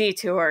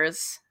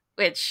detours,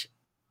 which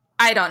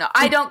I don't know.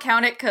 I don't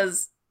count it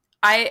because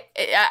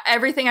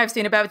everything I've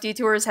seen about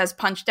detours has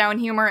punch down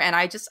humor, and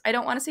I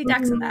don't want to see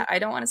Dex in that. I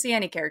don't want to see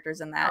any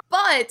characters in that.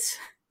 But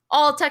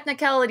all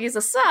technicalities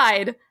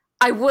aside,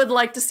 I would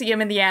like to see him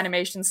in the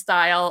animation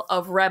style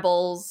of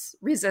Rebels,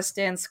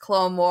 Resistance,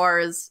 Clone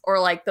Wars, or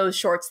like those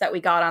shorts that we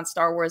got on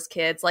Star Wars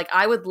Kids. Like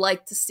I would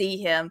like to see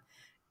him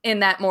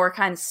in that more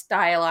kind of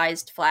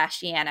stylized,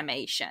 flashy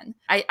animation.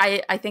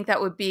 I think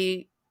that would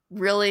be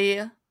really,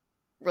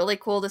 really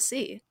cool to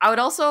see. I would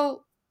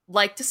also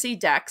like to see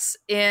Dex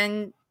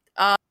in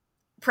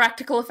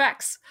practical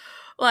effects.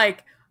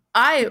 Like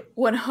I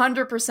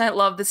 100%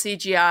 love the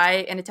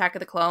CGI in Attack of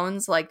the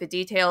Clones. Like the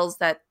details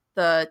that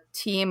the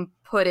team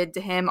put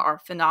into him are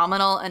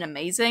phenomenal and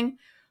amazing.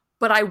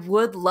 But I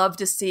would love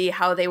to see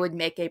how they would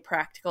make a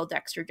practical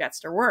Dexter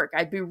Jettster work.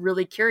 I'd be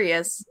really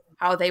curious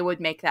how they would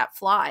make that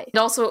fly.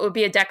 And also it would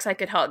be a Dex I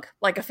could hug,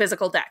 like a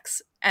physical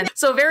Dex. And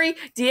so very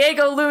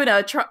Diego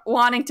Luna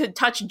wanting to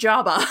touch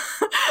Jabba.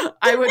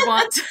 I would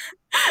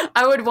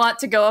want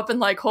to go up and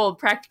like hold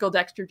practical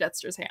Dexter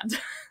Jettster's hand.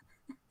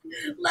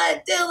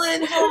 Let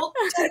Dylan hold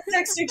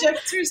Dexter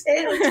Jettster's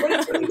hand in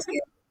 2022.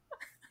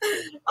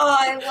 Oh,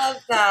 I love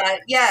that.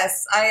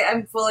 Yes,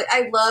 I'm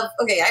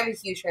a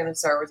huge fan of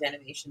Star Wars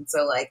animation,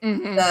 so like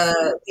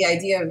the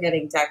idea of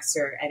getting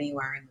Dexter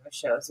anywhere in those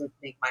shows would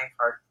make my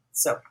heart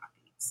so happy.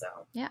 So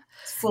yeah,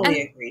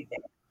 fully agreed there.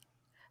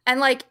 And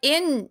like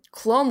in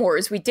Clone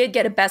Wars, we did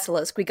get a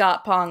Basilisk. We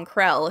got Pong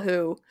Krell,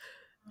 who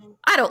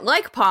I don't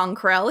like Pong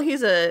Krell.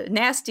 He's a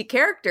nasty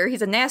character.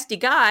 He's a nasty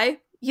guy.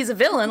 He's a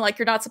villain. Like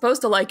you're not supposed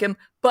to like him,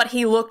 but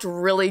he looked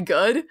really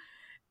good.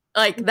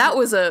 Like that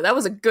was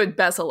a good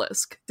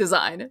Basilisk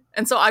design.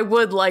 And so I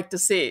would like to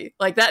see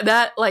like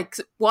that like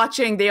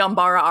watching the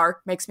Umbara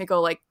arc makes me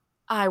go like,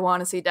 I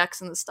want to see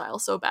Dex in this style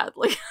so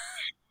badly.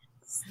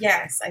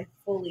 Yes, I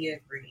fully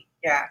agree.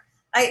 Yeah.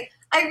 I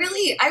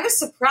was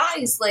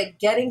surprised like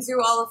getting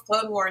through all of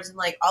Clone Wars and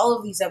like all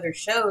of these other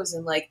shows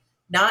and like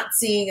not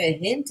seeing a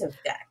hint of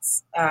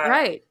Dex.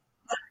 Right.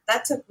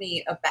 That took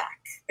me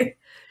aback.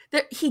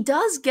 He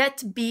does get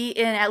to be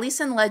in, at least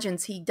in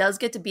Legends, he does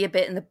get to be a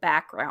bit in the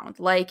background.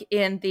 Like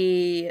in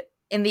the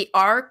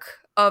arc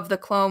of the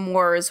Clone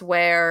Wars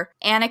where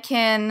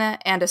Anakin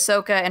and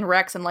Ahsoka and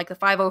Rex and like the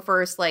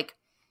 501st like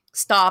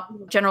stop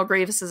General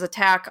Grievous's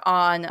attack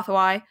on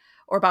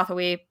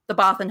Bathory, the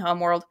Bothan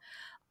homeworld.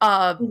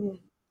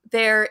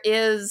 There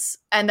is,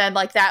 and then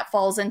like that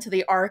falls into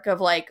the arc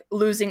of like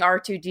losing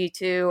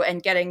R2-D2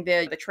 and getting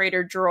the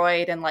traitor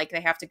droid, and like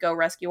they have to go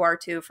rescue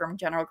R2 from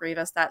General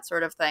Grievous, that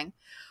sort of thing.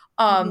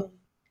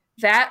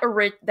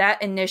 That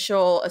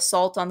initial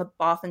assault on the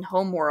Bothan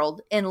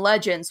homeworld in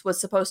Legends was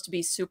supposed to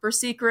be super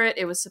secret.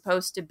 It was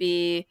supposed to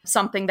be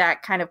something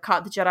that kind of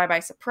caught the Jedi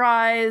by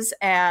surprise,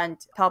 and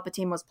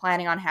Palpatine was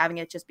planning on having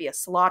it just be a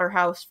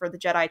slaughterhouse for the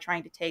Jedi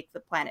trying to take the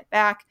planet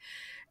back.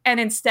 And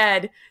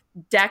instead,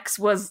 Dex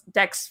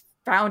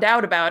found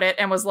out about it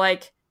and was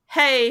like,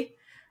 hey,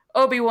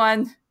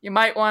 Obi-Wan, you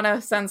might want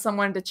to send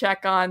someone to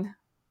check on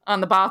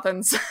the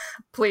Bothans,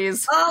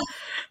 please.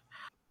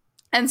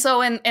 And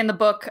so in the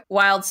book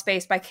Wild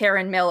Space by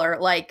Karen Miller,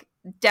 like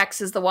Dex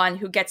is the one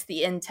who gets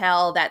the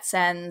intel that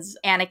sends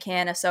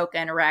Anakin, Ahsoka,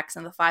 and Rex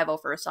and the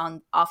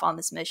 501st off on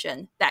this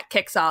mission that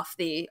kicks off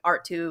the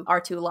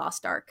R2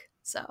 Lost arc.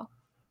 So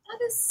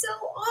that is so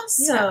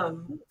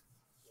awesome.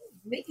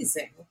 Yeah.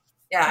 Amazing.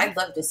 Yeah, I'd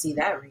love to see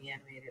that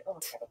reanimated. Oh,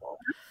 incredible.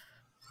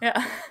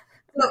 Yeah.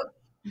 So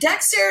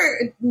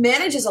Dexter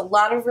manages a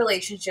lot of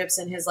relationships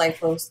in his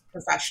life, both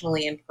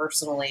professionally and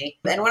personally.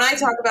 And when I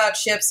talk about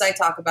ships, I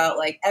talk about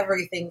like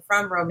everything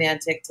from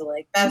romantic to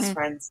like best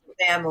friends and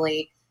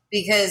family,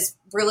 because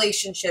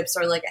relationships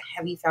are like a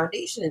heavy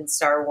foundation in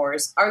Star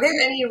Wars. Are there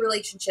any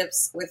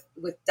relationships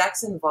with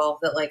Dex involved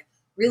that like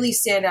really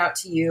stand out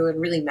to you and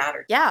really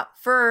matter? Yeah,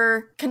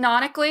 for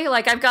canonically,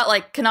 like I've got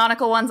like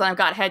canonical ones and I've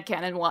got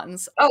headcanon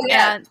ones. Oh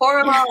yeah, pour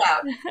them all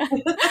out.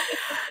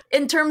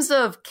 In terms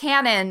of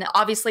canon,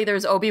 obviously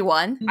there's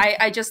Obi-Wan.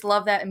 I just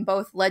love that in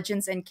both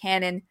Legends and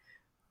canon,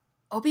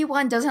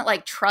 Obi-Wan doesn't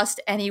like trust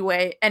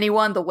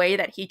anyone the way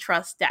that he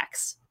trusts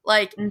Dex.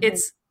 Like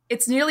it's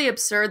it's nearly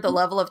absurd, the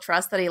level of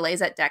trust that he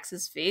lays at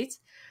Dex's feet,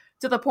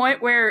 to the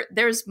point where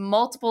there's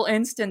multiple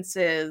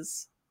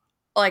instances,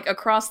 like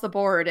across the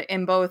board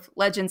in both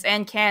Legends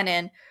and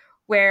canon,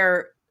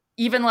 where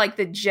even like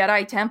the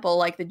Jedi Temple,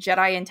 like the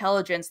Jedi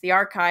intelligence, the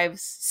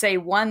archives say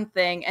one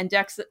thing, and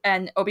Dex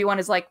and Obi-Wan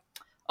is like,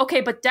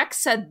 okay, but Dex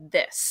said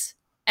this,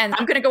 and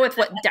I'm gonna go with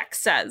what Dex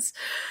says.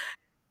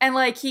 And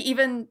like he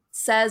even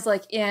says,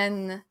 like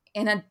in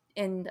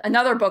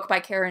another book by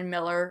Karen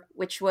Miller,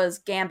 which was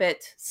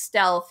Gambit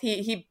Stealth,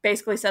 he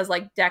basically says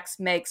like Dex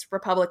makes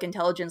Republic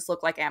intelligence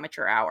look like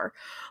amateur hour.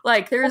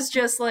 Like there's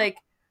just like,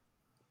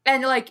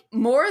 and like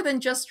more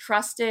than just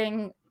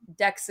trusting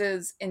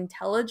Dex's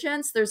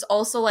intelligence, there's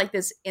also like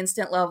this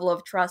instant level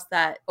of trust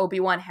that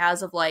Obi-Wan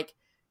has of like,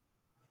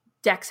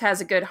 Dex has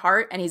a good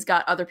heart and he's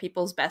got other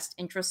people's best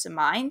interests in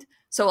mind.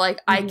 So like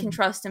I can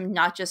trust him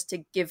not just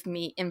to give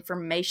me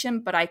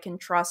information, but I can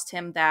trust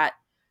him that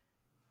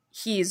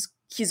he's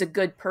a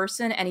good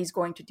person and he's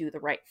going to do the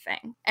right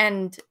thing.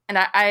 And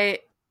I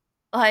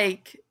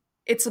like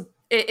it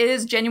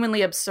is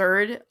genuinely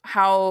absurd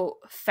how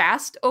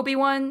fast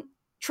Obi-Wan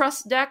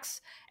trusts Dex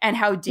and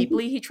how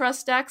deeply he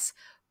trusts Dex,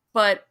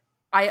 but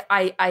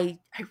I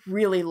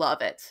really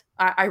love it.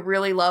 I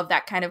really love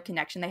that kind of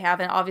connection they have.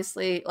 And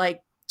obviously,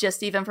 like,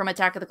 just even from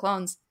Attack of the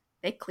Clones,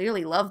 they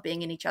clearly love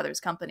being in each other's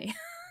company.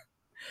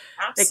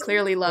 They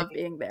clearly love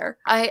being there.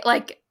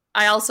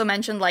 I also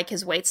mentioned like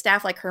his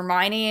waitstaff, like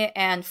Hermione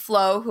and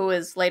Flo, who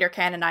is later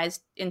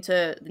canonized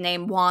into the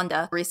name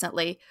Wanda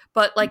recently,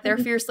 but like they're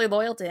fiercely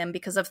loyal to him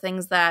because of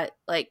things that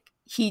like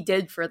he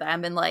did for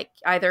them. And like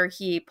either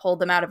he pulled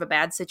them out of a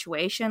bad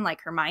situation,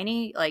 like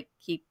Hermione, like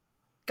he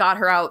got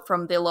her out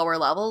from the lower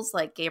levels,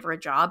 like gave her a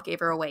job, gave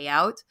her a way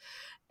out.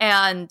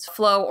 And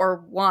Flo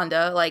or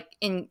Wanda, like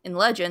in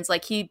Legends,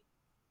 like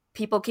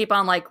people keep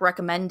on like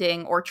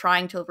recommending or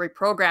trying to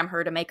reprogram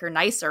her to make her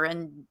nicer,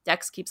 and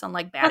Dex keeps on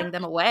like batting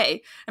them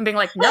away and being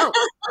like, no,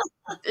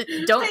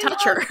 don't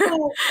touch her.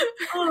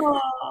 Oh,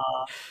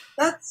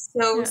 that's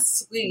so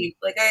sweet.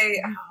 Like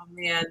oh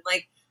man,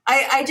 like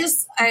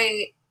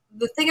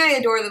the thing I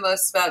adore the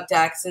most about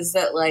Dex is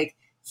that like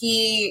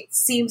he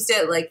seems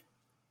to like,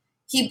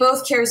 he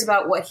both cares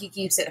about what he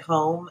keeps at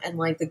home and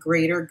like the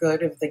greater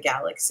good of the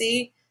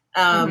galaxy.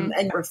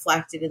 And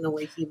reflected in the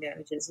way he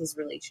manages his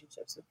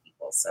relationships with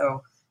people.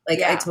 So like,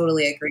 I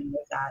totally agree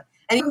with that.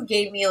 And who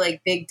gave me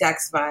like big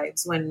Dex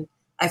vibes when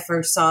I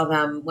first saw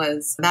them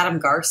was Madame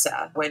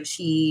Garza when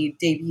she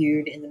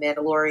debuted in The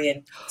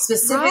Mandalorian,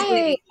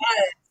 specifically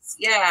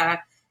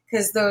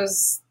because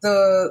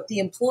the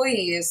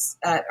employees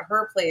at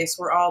her place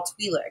were all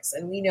Twi'leks,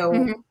 and we know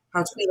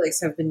how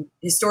Twi'leks have been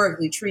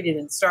historically treated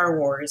in Star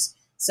Wars.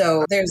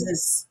 So there's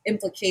this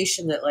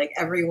implication that like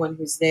everyone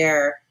who's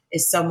there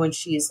is someone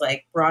she's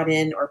like brought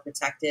in or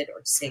protected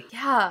or saved.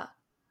 Yeah,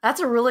 that's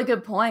a really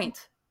good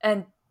point.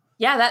 And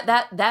yeah,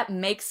 that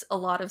makes a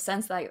lot of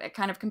sense. That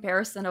kind of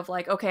comparison of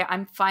like, okay,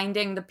 I'm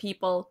finding the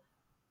people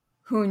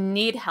who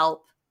need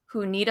help,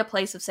 who need a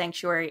place of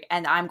sanctuary,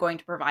 and I'm going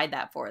to provide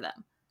that for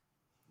them.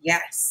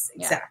 Yes,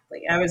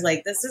 exactly. I was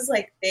like, this is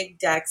like big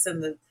Dex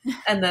and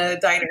the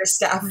diner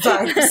staff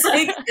vibes.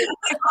 like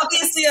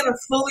obviously on a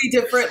fully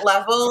different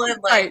level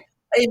and like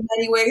in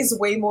many ways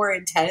way more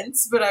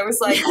intense. But I was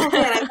like, oh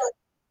man,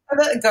 I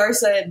thought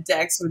Garza and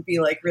Dex would be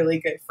like really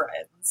good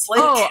friends. Like,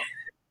 oh,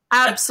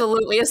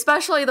 absolutely.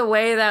 Especially the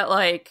way that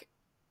like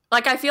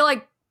I feel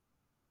like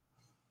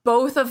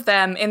both of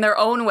them in their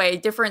own way,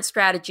 different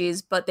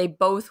strategies, but they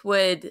both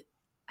would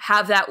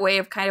have that way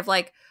of kind of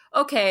like,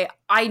 okay,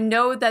 I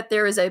know that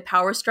there is a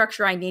power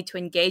structure I need to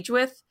engage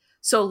with,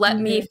 so let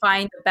me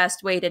find the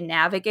best way to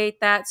navigate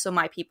that so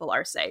my people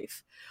are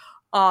safe.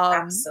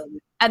 Absolutely.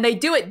 And they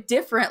do it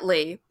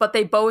differently, but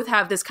they both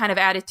have this kind of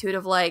attitude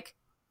of like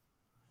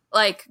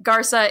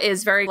Garza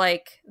is very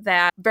like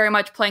that, very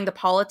much playing the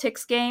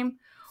politics game,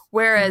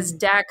 whereas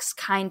Dex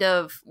kind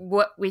of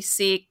what we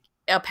see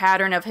a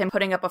pattern of him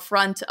putting up a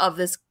front of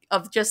this,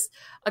 of just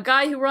a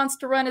guy who wants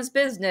to run his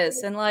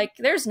business and like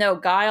there's no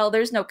guile,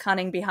 there's no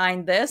cunning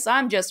behind this,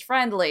 I'm just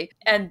friendly.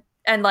 And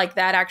like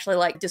that actually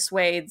like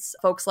dissuades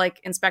folks like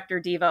Inspector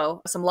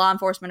Devo, some law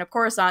enforcement of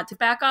Coruscant, to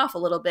back off a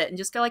little bit and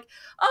just go like,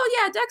 oh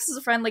yeah, Dex is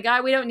a friendly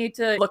guy, we don't need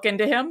to look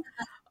into him.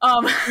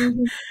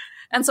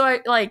 And so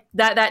I like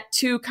that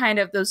two kind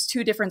of those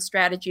two different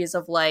strategies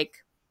of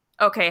like,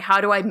 okay,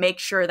 how do I make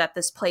sure that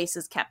this place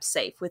is kept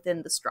safe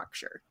within the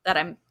structure that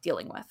I'm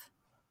dealing with?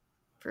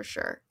 For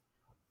sure.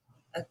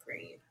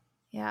 Agreed.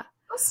 Yeah.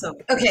 Awesome.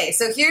 Okay,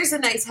 so here's a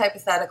nice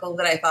hypothetical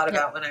that I thought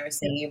about when I was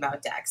thinking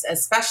about Dex,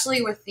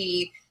 especially with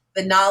the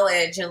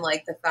knowledge and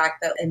like the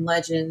fact that in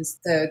Legends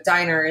the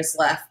diner is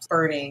left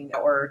burning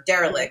or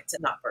derelict,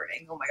 not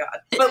burning. Oh my god,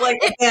 but like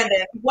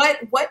abandoned.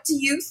 What do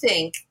you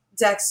think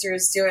Dexter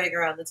is doing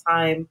around the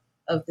time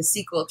of the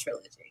sequel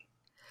trilogy?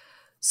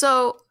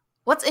 So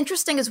what's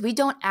interesting is we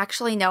don't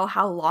actually know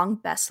how long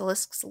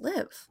basilisks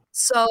live.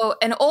 So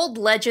an old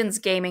Legends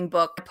gaming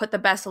book put the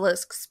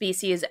basilisk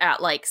species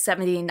at like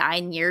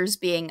 79 years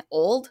being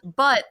old,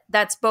 but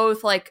that's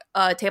both like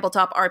a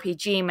tabletop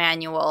RPG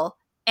manual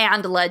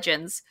and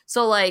Legends.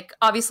 So, like,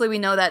 obviously we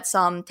know that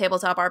some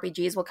tabletop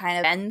RPGs will kind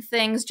of end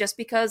things just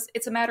because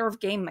it's a matter of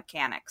game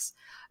mechanics.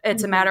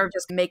 It's a matter of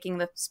just making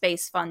the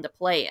space fun to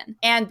play in.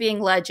 And being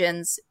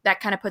Legends, that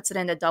kind of puts it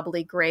in a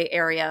doubly gray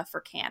area for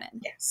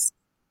canon. Yes.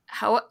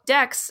 How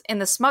Dex, in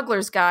the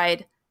Smuggler's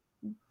Guide,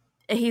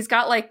 he's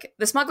got, like,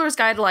 the Smuggler's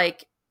Guide,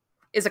 like,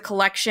 is a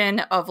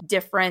collection of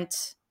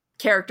different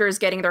characters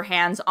getting their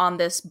hands on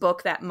this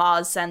book that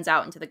Maz sends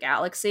out into the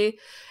galaxy.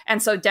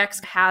 And so Dex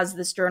has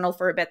this journal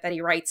for a bit that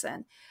he writes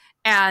in.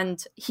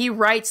 And he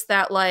writes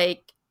that,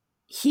 like,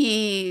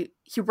 he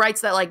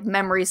writes that, like,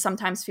 memories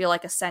sometimes feel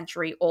like a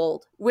century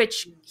old,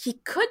 which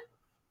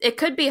it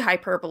could be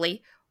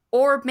hyperbole,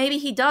 or maybe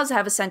he does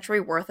have a century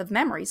worth of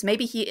memories.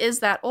 Maybe he is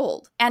that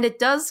old. And it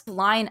does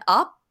line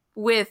up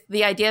with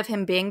the idea of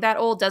him being that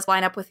old, does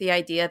line up with the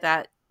idea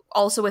that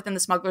also within the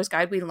Smuggler's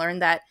Guide, we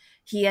learned that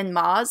he and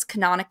Maz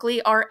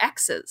canonically are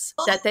exes,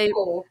 that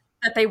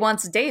they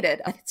once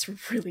dated. And it's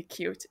really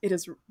cute. It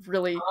is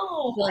really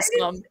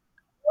wholesome.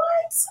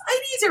 What? I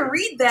need to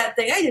read that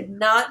thing. I did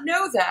not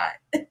know that.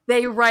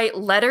 They write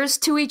letters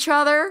to each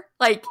other.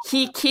 Like,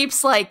 he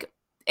keeps, like,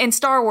 in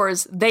Star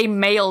Wars, they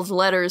mailed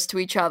letters to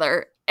each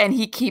other, and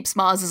he keeps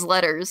Maz's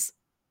letters,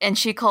 and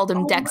she called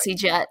him Dexy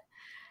Jet.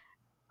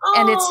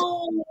 And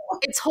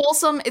it's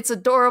wholesome, it's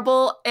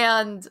adorable,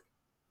 and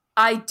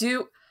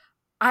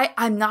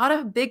I'm not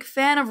a big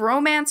fan of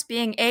romance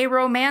being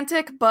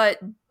aromantic, but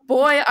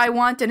boy, I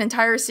want an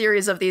entire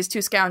series of these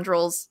two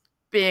scoundrels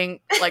being,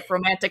 like,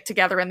 romantic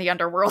together in the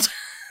underworld.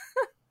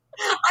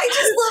 I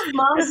just love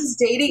Maz's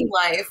dating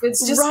life.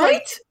 It's just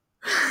like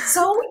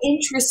so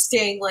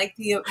interesting. Like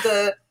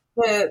the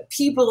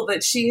people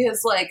that she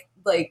has like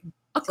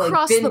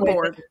across been the with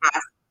board. in the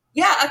past.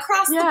 Yeah,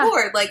 across the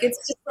board. Like, it's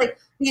just like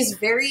these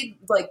varied,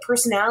 like,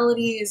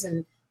 personalities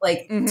and,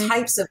 like,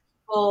 types of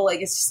people.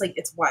 Like, it's just like,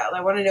 it's wild.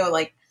 I want to know,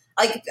 like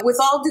with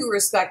all due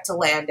respect to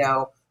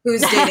Lando,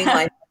 whose dating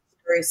life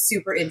is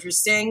super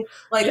interesting.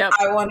 Like,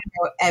 I want to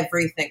know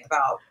everything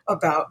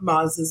about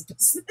Maz's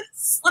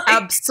business. Like,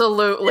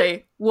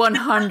 absolutely,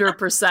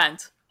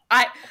 100%.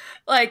 I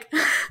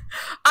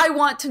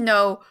want to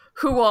know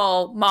who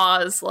all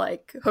Maz,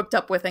 like, hooked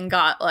up with and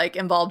got, like,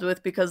 involved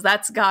with, because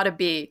that's gotta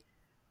be.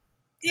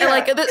 Yeah. And,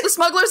 like, the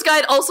Smuggler's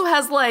Guide also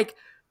has, like,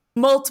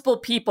 multiple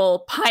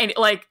people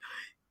like,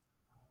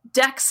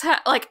 Dex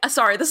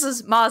sorry, this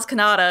is Maz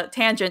Kanata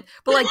tangent,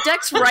 but, like,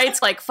 Dex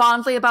writes, like,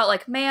 fondly about,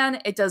 like,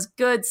 man, it does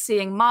good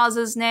seeing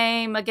Maz's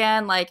name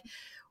again. Like,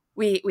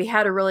 we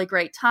had a really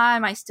great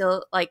time. I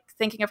still, like,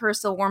 thinking of her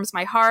still warms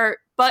my heart,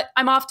 but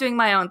I'm off doing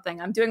my own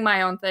thing. I'm doing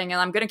my own thing,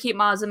 and I'm gonna keep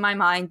Maz in my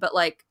mind, but,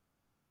 like,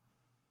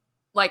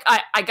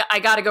 I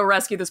gotta go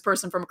rescue this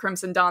person from a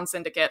Crimson Dawn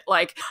syndicate.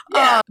 Like,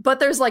 but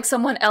there's, like,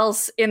 someone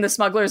else in the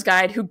Smuggler's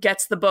Guide who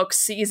gets the book,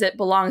 sees it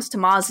belongs to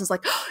Maz, and is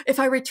like, oh, if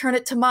I return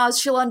it to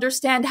Maz, she'll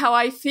understand how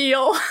I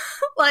feel.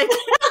 Like,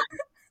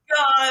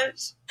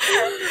 gosh.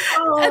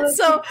 And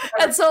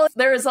so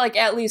there's, like,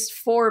 at least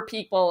 4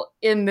 people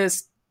in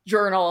this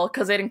journal,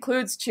 because it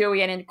includes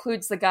Chewie and it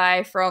includes the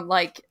guy from,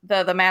 like,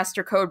 the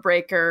Master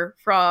Codebreaker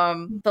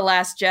from The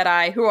Last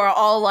Jedi, who are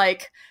all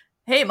like,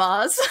 hey,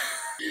 Maz.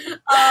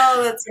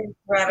 Oh, that's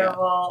incredible.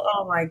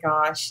 Oh my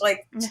gosh.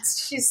 Like,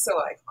 she's so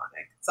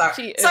iconic.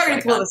 Sorry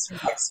to pull this from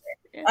Dexter.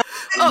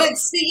 But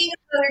speaking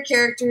of other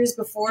characters,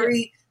 before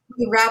we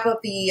wrap up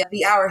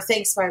the hour,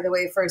 thanks, by the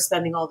way, for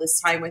spending all this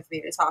time with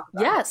me to talk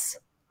about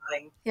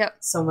it.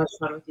 So much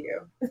fun with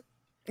you.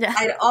 Yeah.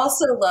 I'd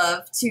also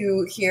love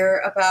to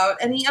hear about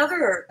any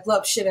other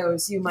love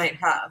shittos you might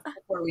have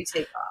before we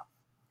take off.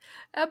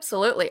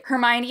 Absolutely.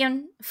 Hermione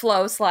and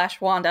Flo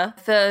 / Wanda.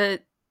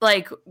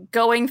 Like,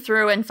 going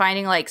through and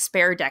finding, like,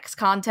 spare Dex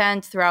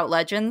content throughout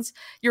Legends,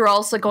 you're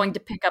also going to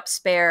pick up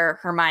spare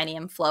Hermione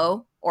and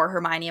Flo or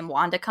Hermione and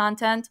Wanda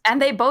content.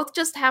 And they both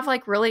just have,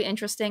 like, really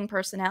interesting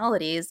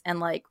personalities and,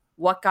 like,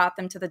 what got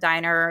them to the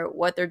diner,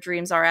 what their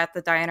dreams are at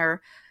the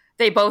diner.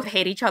 They both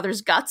hate each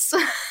other's guts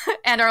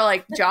and are,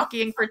 like,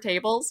 jockeying for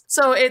tables.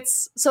 So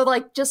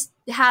just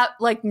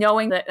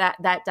knowing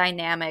that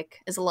dynamic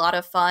is a lot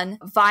of fun.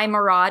 Vi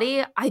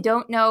Marati, I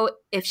don't know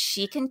if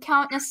she can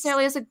count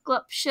necessarily as a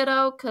glup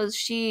shitto, because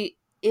she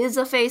is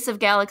a face of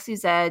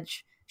Galaxy's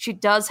Edge. She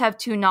does have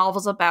 2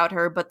 novels about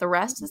her, but the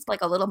rest is,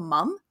 like, a little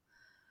mum.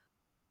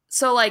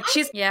 So, like,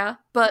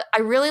 but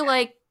I really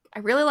like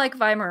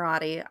Vi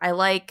Marati. I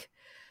like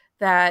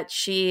that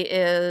she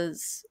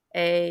is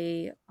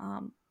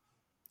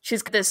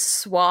she's this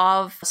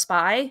suave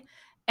spy,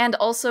 and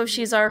also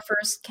she's our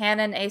first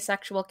canon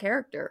asexual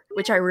character,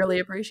 which I really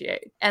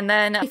appreciate. And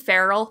then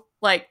Farrell,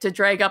 like, to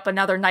drag up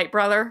another Night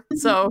Brother.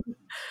 So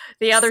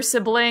the other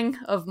sibling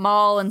of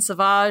Maul and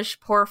Savage,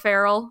 poor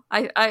Farrell.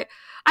 I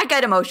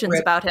get emotions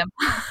about him.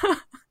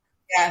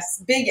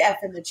 Yes, big F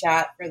in the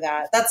chat for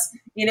that. That's,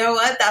 you know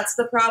what? That's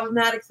the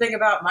problematic thing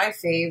about my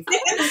fave.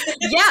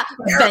 Yeah,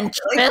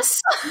 Ventress.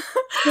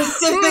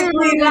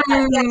 Specifically that.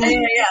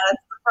 Yeah.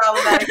 That's the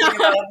problematic thing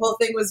about the whole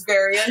thing. Was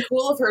very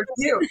uncool of her to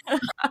do.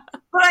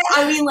 But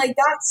I mean, like,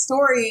 that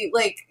story,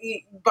 like,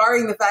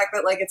 barring the fact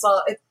that, like,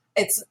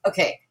 it's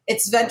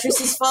it's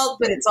Ventress's fault,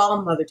 but it's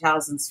all Mother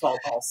Talzin's fault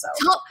also.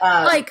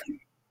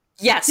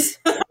 Yes.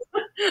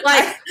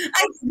 I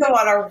can go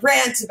on a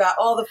rant about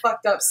all the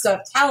fucked up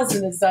stuff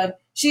Talzin has done.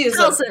 She is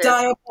a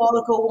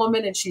diabolical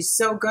woman, and she's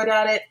so good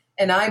at it.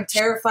 And I'm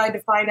terrified to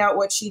find out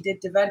what she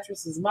did to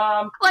Ventress's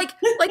mom. Like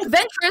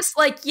Ventress,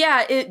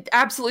 it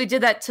absolutely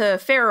did that to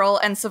Farrell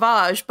and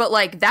Savage,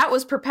 but that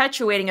was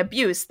perpetuating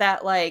abuse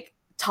that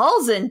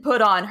Talzin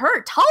put on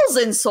her.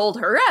 Talzin sold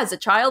her as a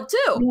child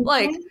too.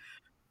 Mm-hmm.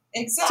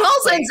 Exactly.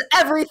 Talzin's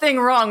everything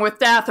wrong with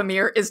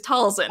Dathomir is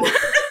Talzin.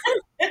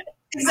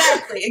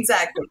 Exactly.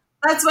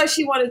 That's why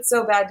she wanted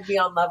so bad to be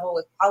on level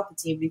with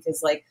Palpatine,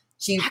 because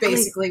she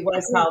basically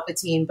was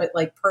Palpatine, but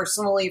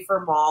personally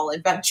for Maul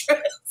and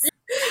Ventress.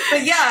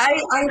 But yeah,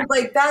 I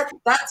like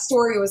that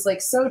story was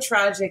so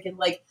tragic, and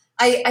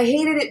I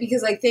hated it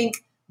because I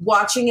think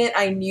watching it,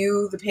 I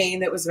knew the pain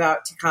that was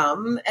about to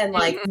come, and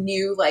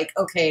knew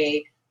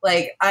okay,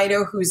 I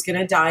know who's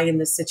gonna die in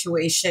this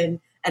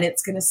situation, and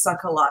it's gonna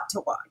suck a lot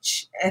to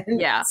watch.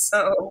 And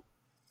so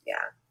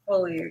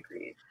fully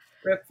agreed.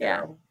 Rip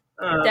Farrell.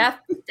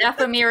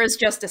 Dathomir is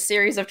just a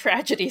series of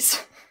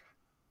tragedies.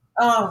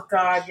 Oh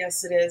God,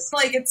 yes it is.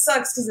 It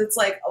sucks because it's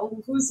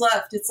oh, who's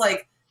left? It's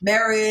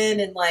Marion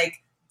and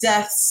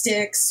Death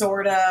Stick,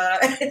 sorta.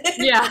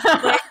 Yeah.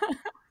 A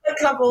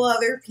couple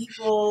other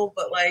people,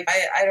 but I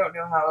don't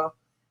know how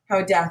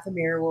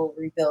Dathomir will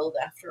rebuild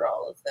after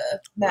all of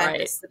the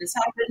madness that has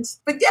happened.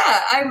 But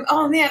yeah,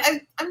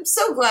 I'm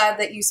so glad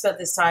that you spent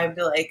this time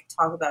to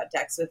talk about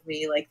Dex with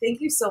me.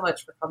 Thank you so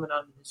much for coming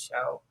on to the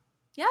show.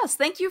 Yes,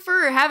 thank you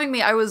for having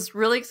me. I was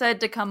really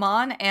excited to come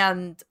on,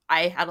 and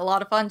I had a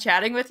lot of fun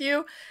chatting with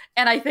you.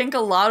 And I think a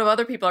lot of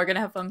other people are going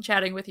to have fun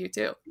chatting with you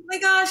too. Oh my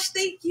gosh,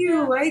 thank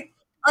you.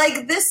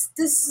 I this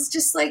is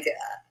just I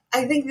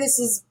think this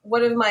is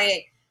one of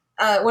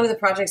the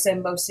projects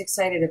I'm most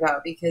excited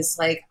about, because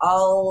any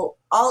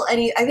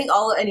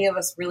of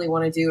us really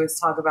want to do is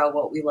talk about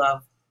what we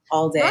love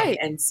all day. Right.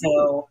 And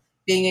so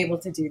being able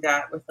to do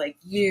that with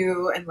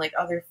you and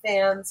other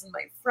fans and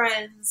my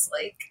friends,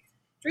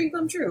 dream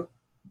come true.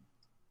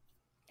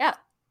 Yeah.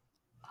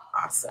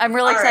 Awesome. I'm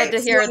really excited to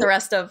hear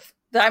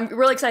I'm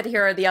really excited to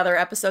hear the other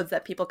episodes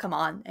that people come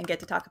on and get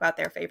to talk about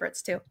their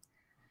favorites too.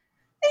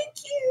 Thank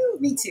you.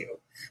 Me too.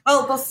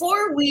 Well,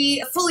 before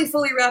we fully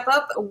wrap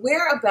up,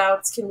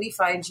 whereabouts can we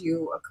find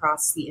you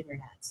across the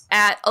internet?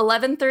 At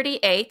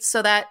 1138.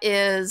 So that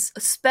is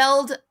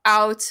spelled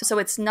out. So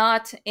it's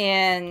not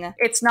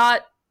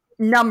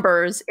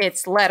numbers,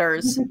 it's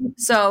letters.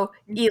 So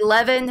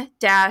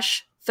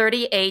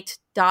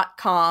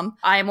 11-38.com.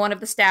 I am one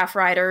of the staff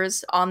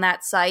writers on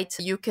that site.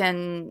 You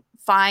can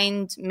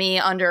find me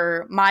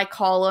under my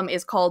column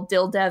is called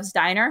Dill Dev's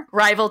Diner,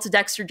 rival to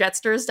Dexter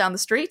Jettster's down the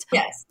street.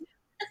 Yes.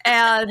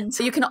 And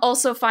you can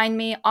also find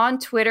me on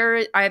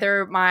Twitter.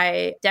 Either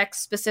my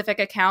Dex specific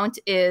account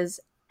is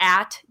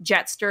at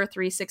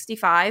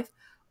Jettster365,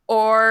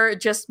 or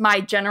just my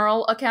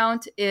general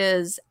account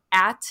is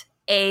at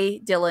a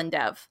Dylan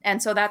Dev.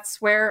 And so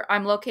that's where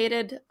I'm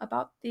located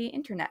about the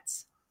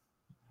internets.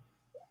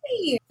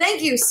 Hey,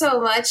 thank you so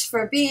much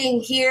for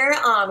being here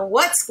on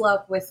What's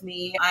Glup with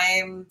me.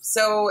 I'm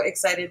so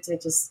excited to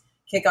just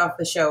kick off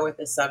the show with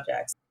this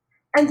subject.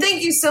 And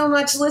thank you so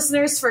much,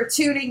 listeners, for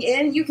tuning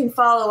in. You can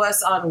follow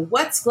us on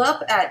What's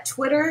Glup at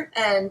Twitter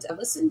and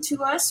listen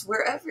to us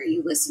wherever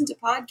you listen to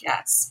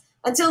podcasts.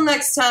 Until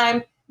next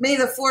time, may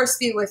the Force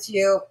be with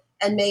you,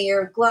 and may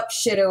your Glup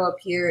shitto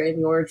appear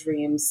in your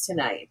dreams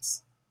tonight.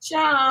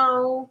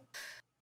 Ciao.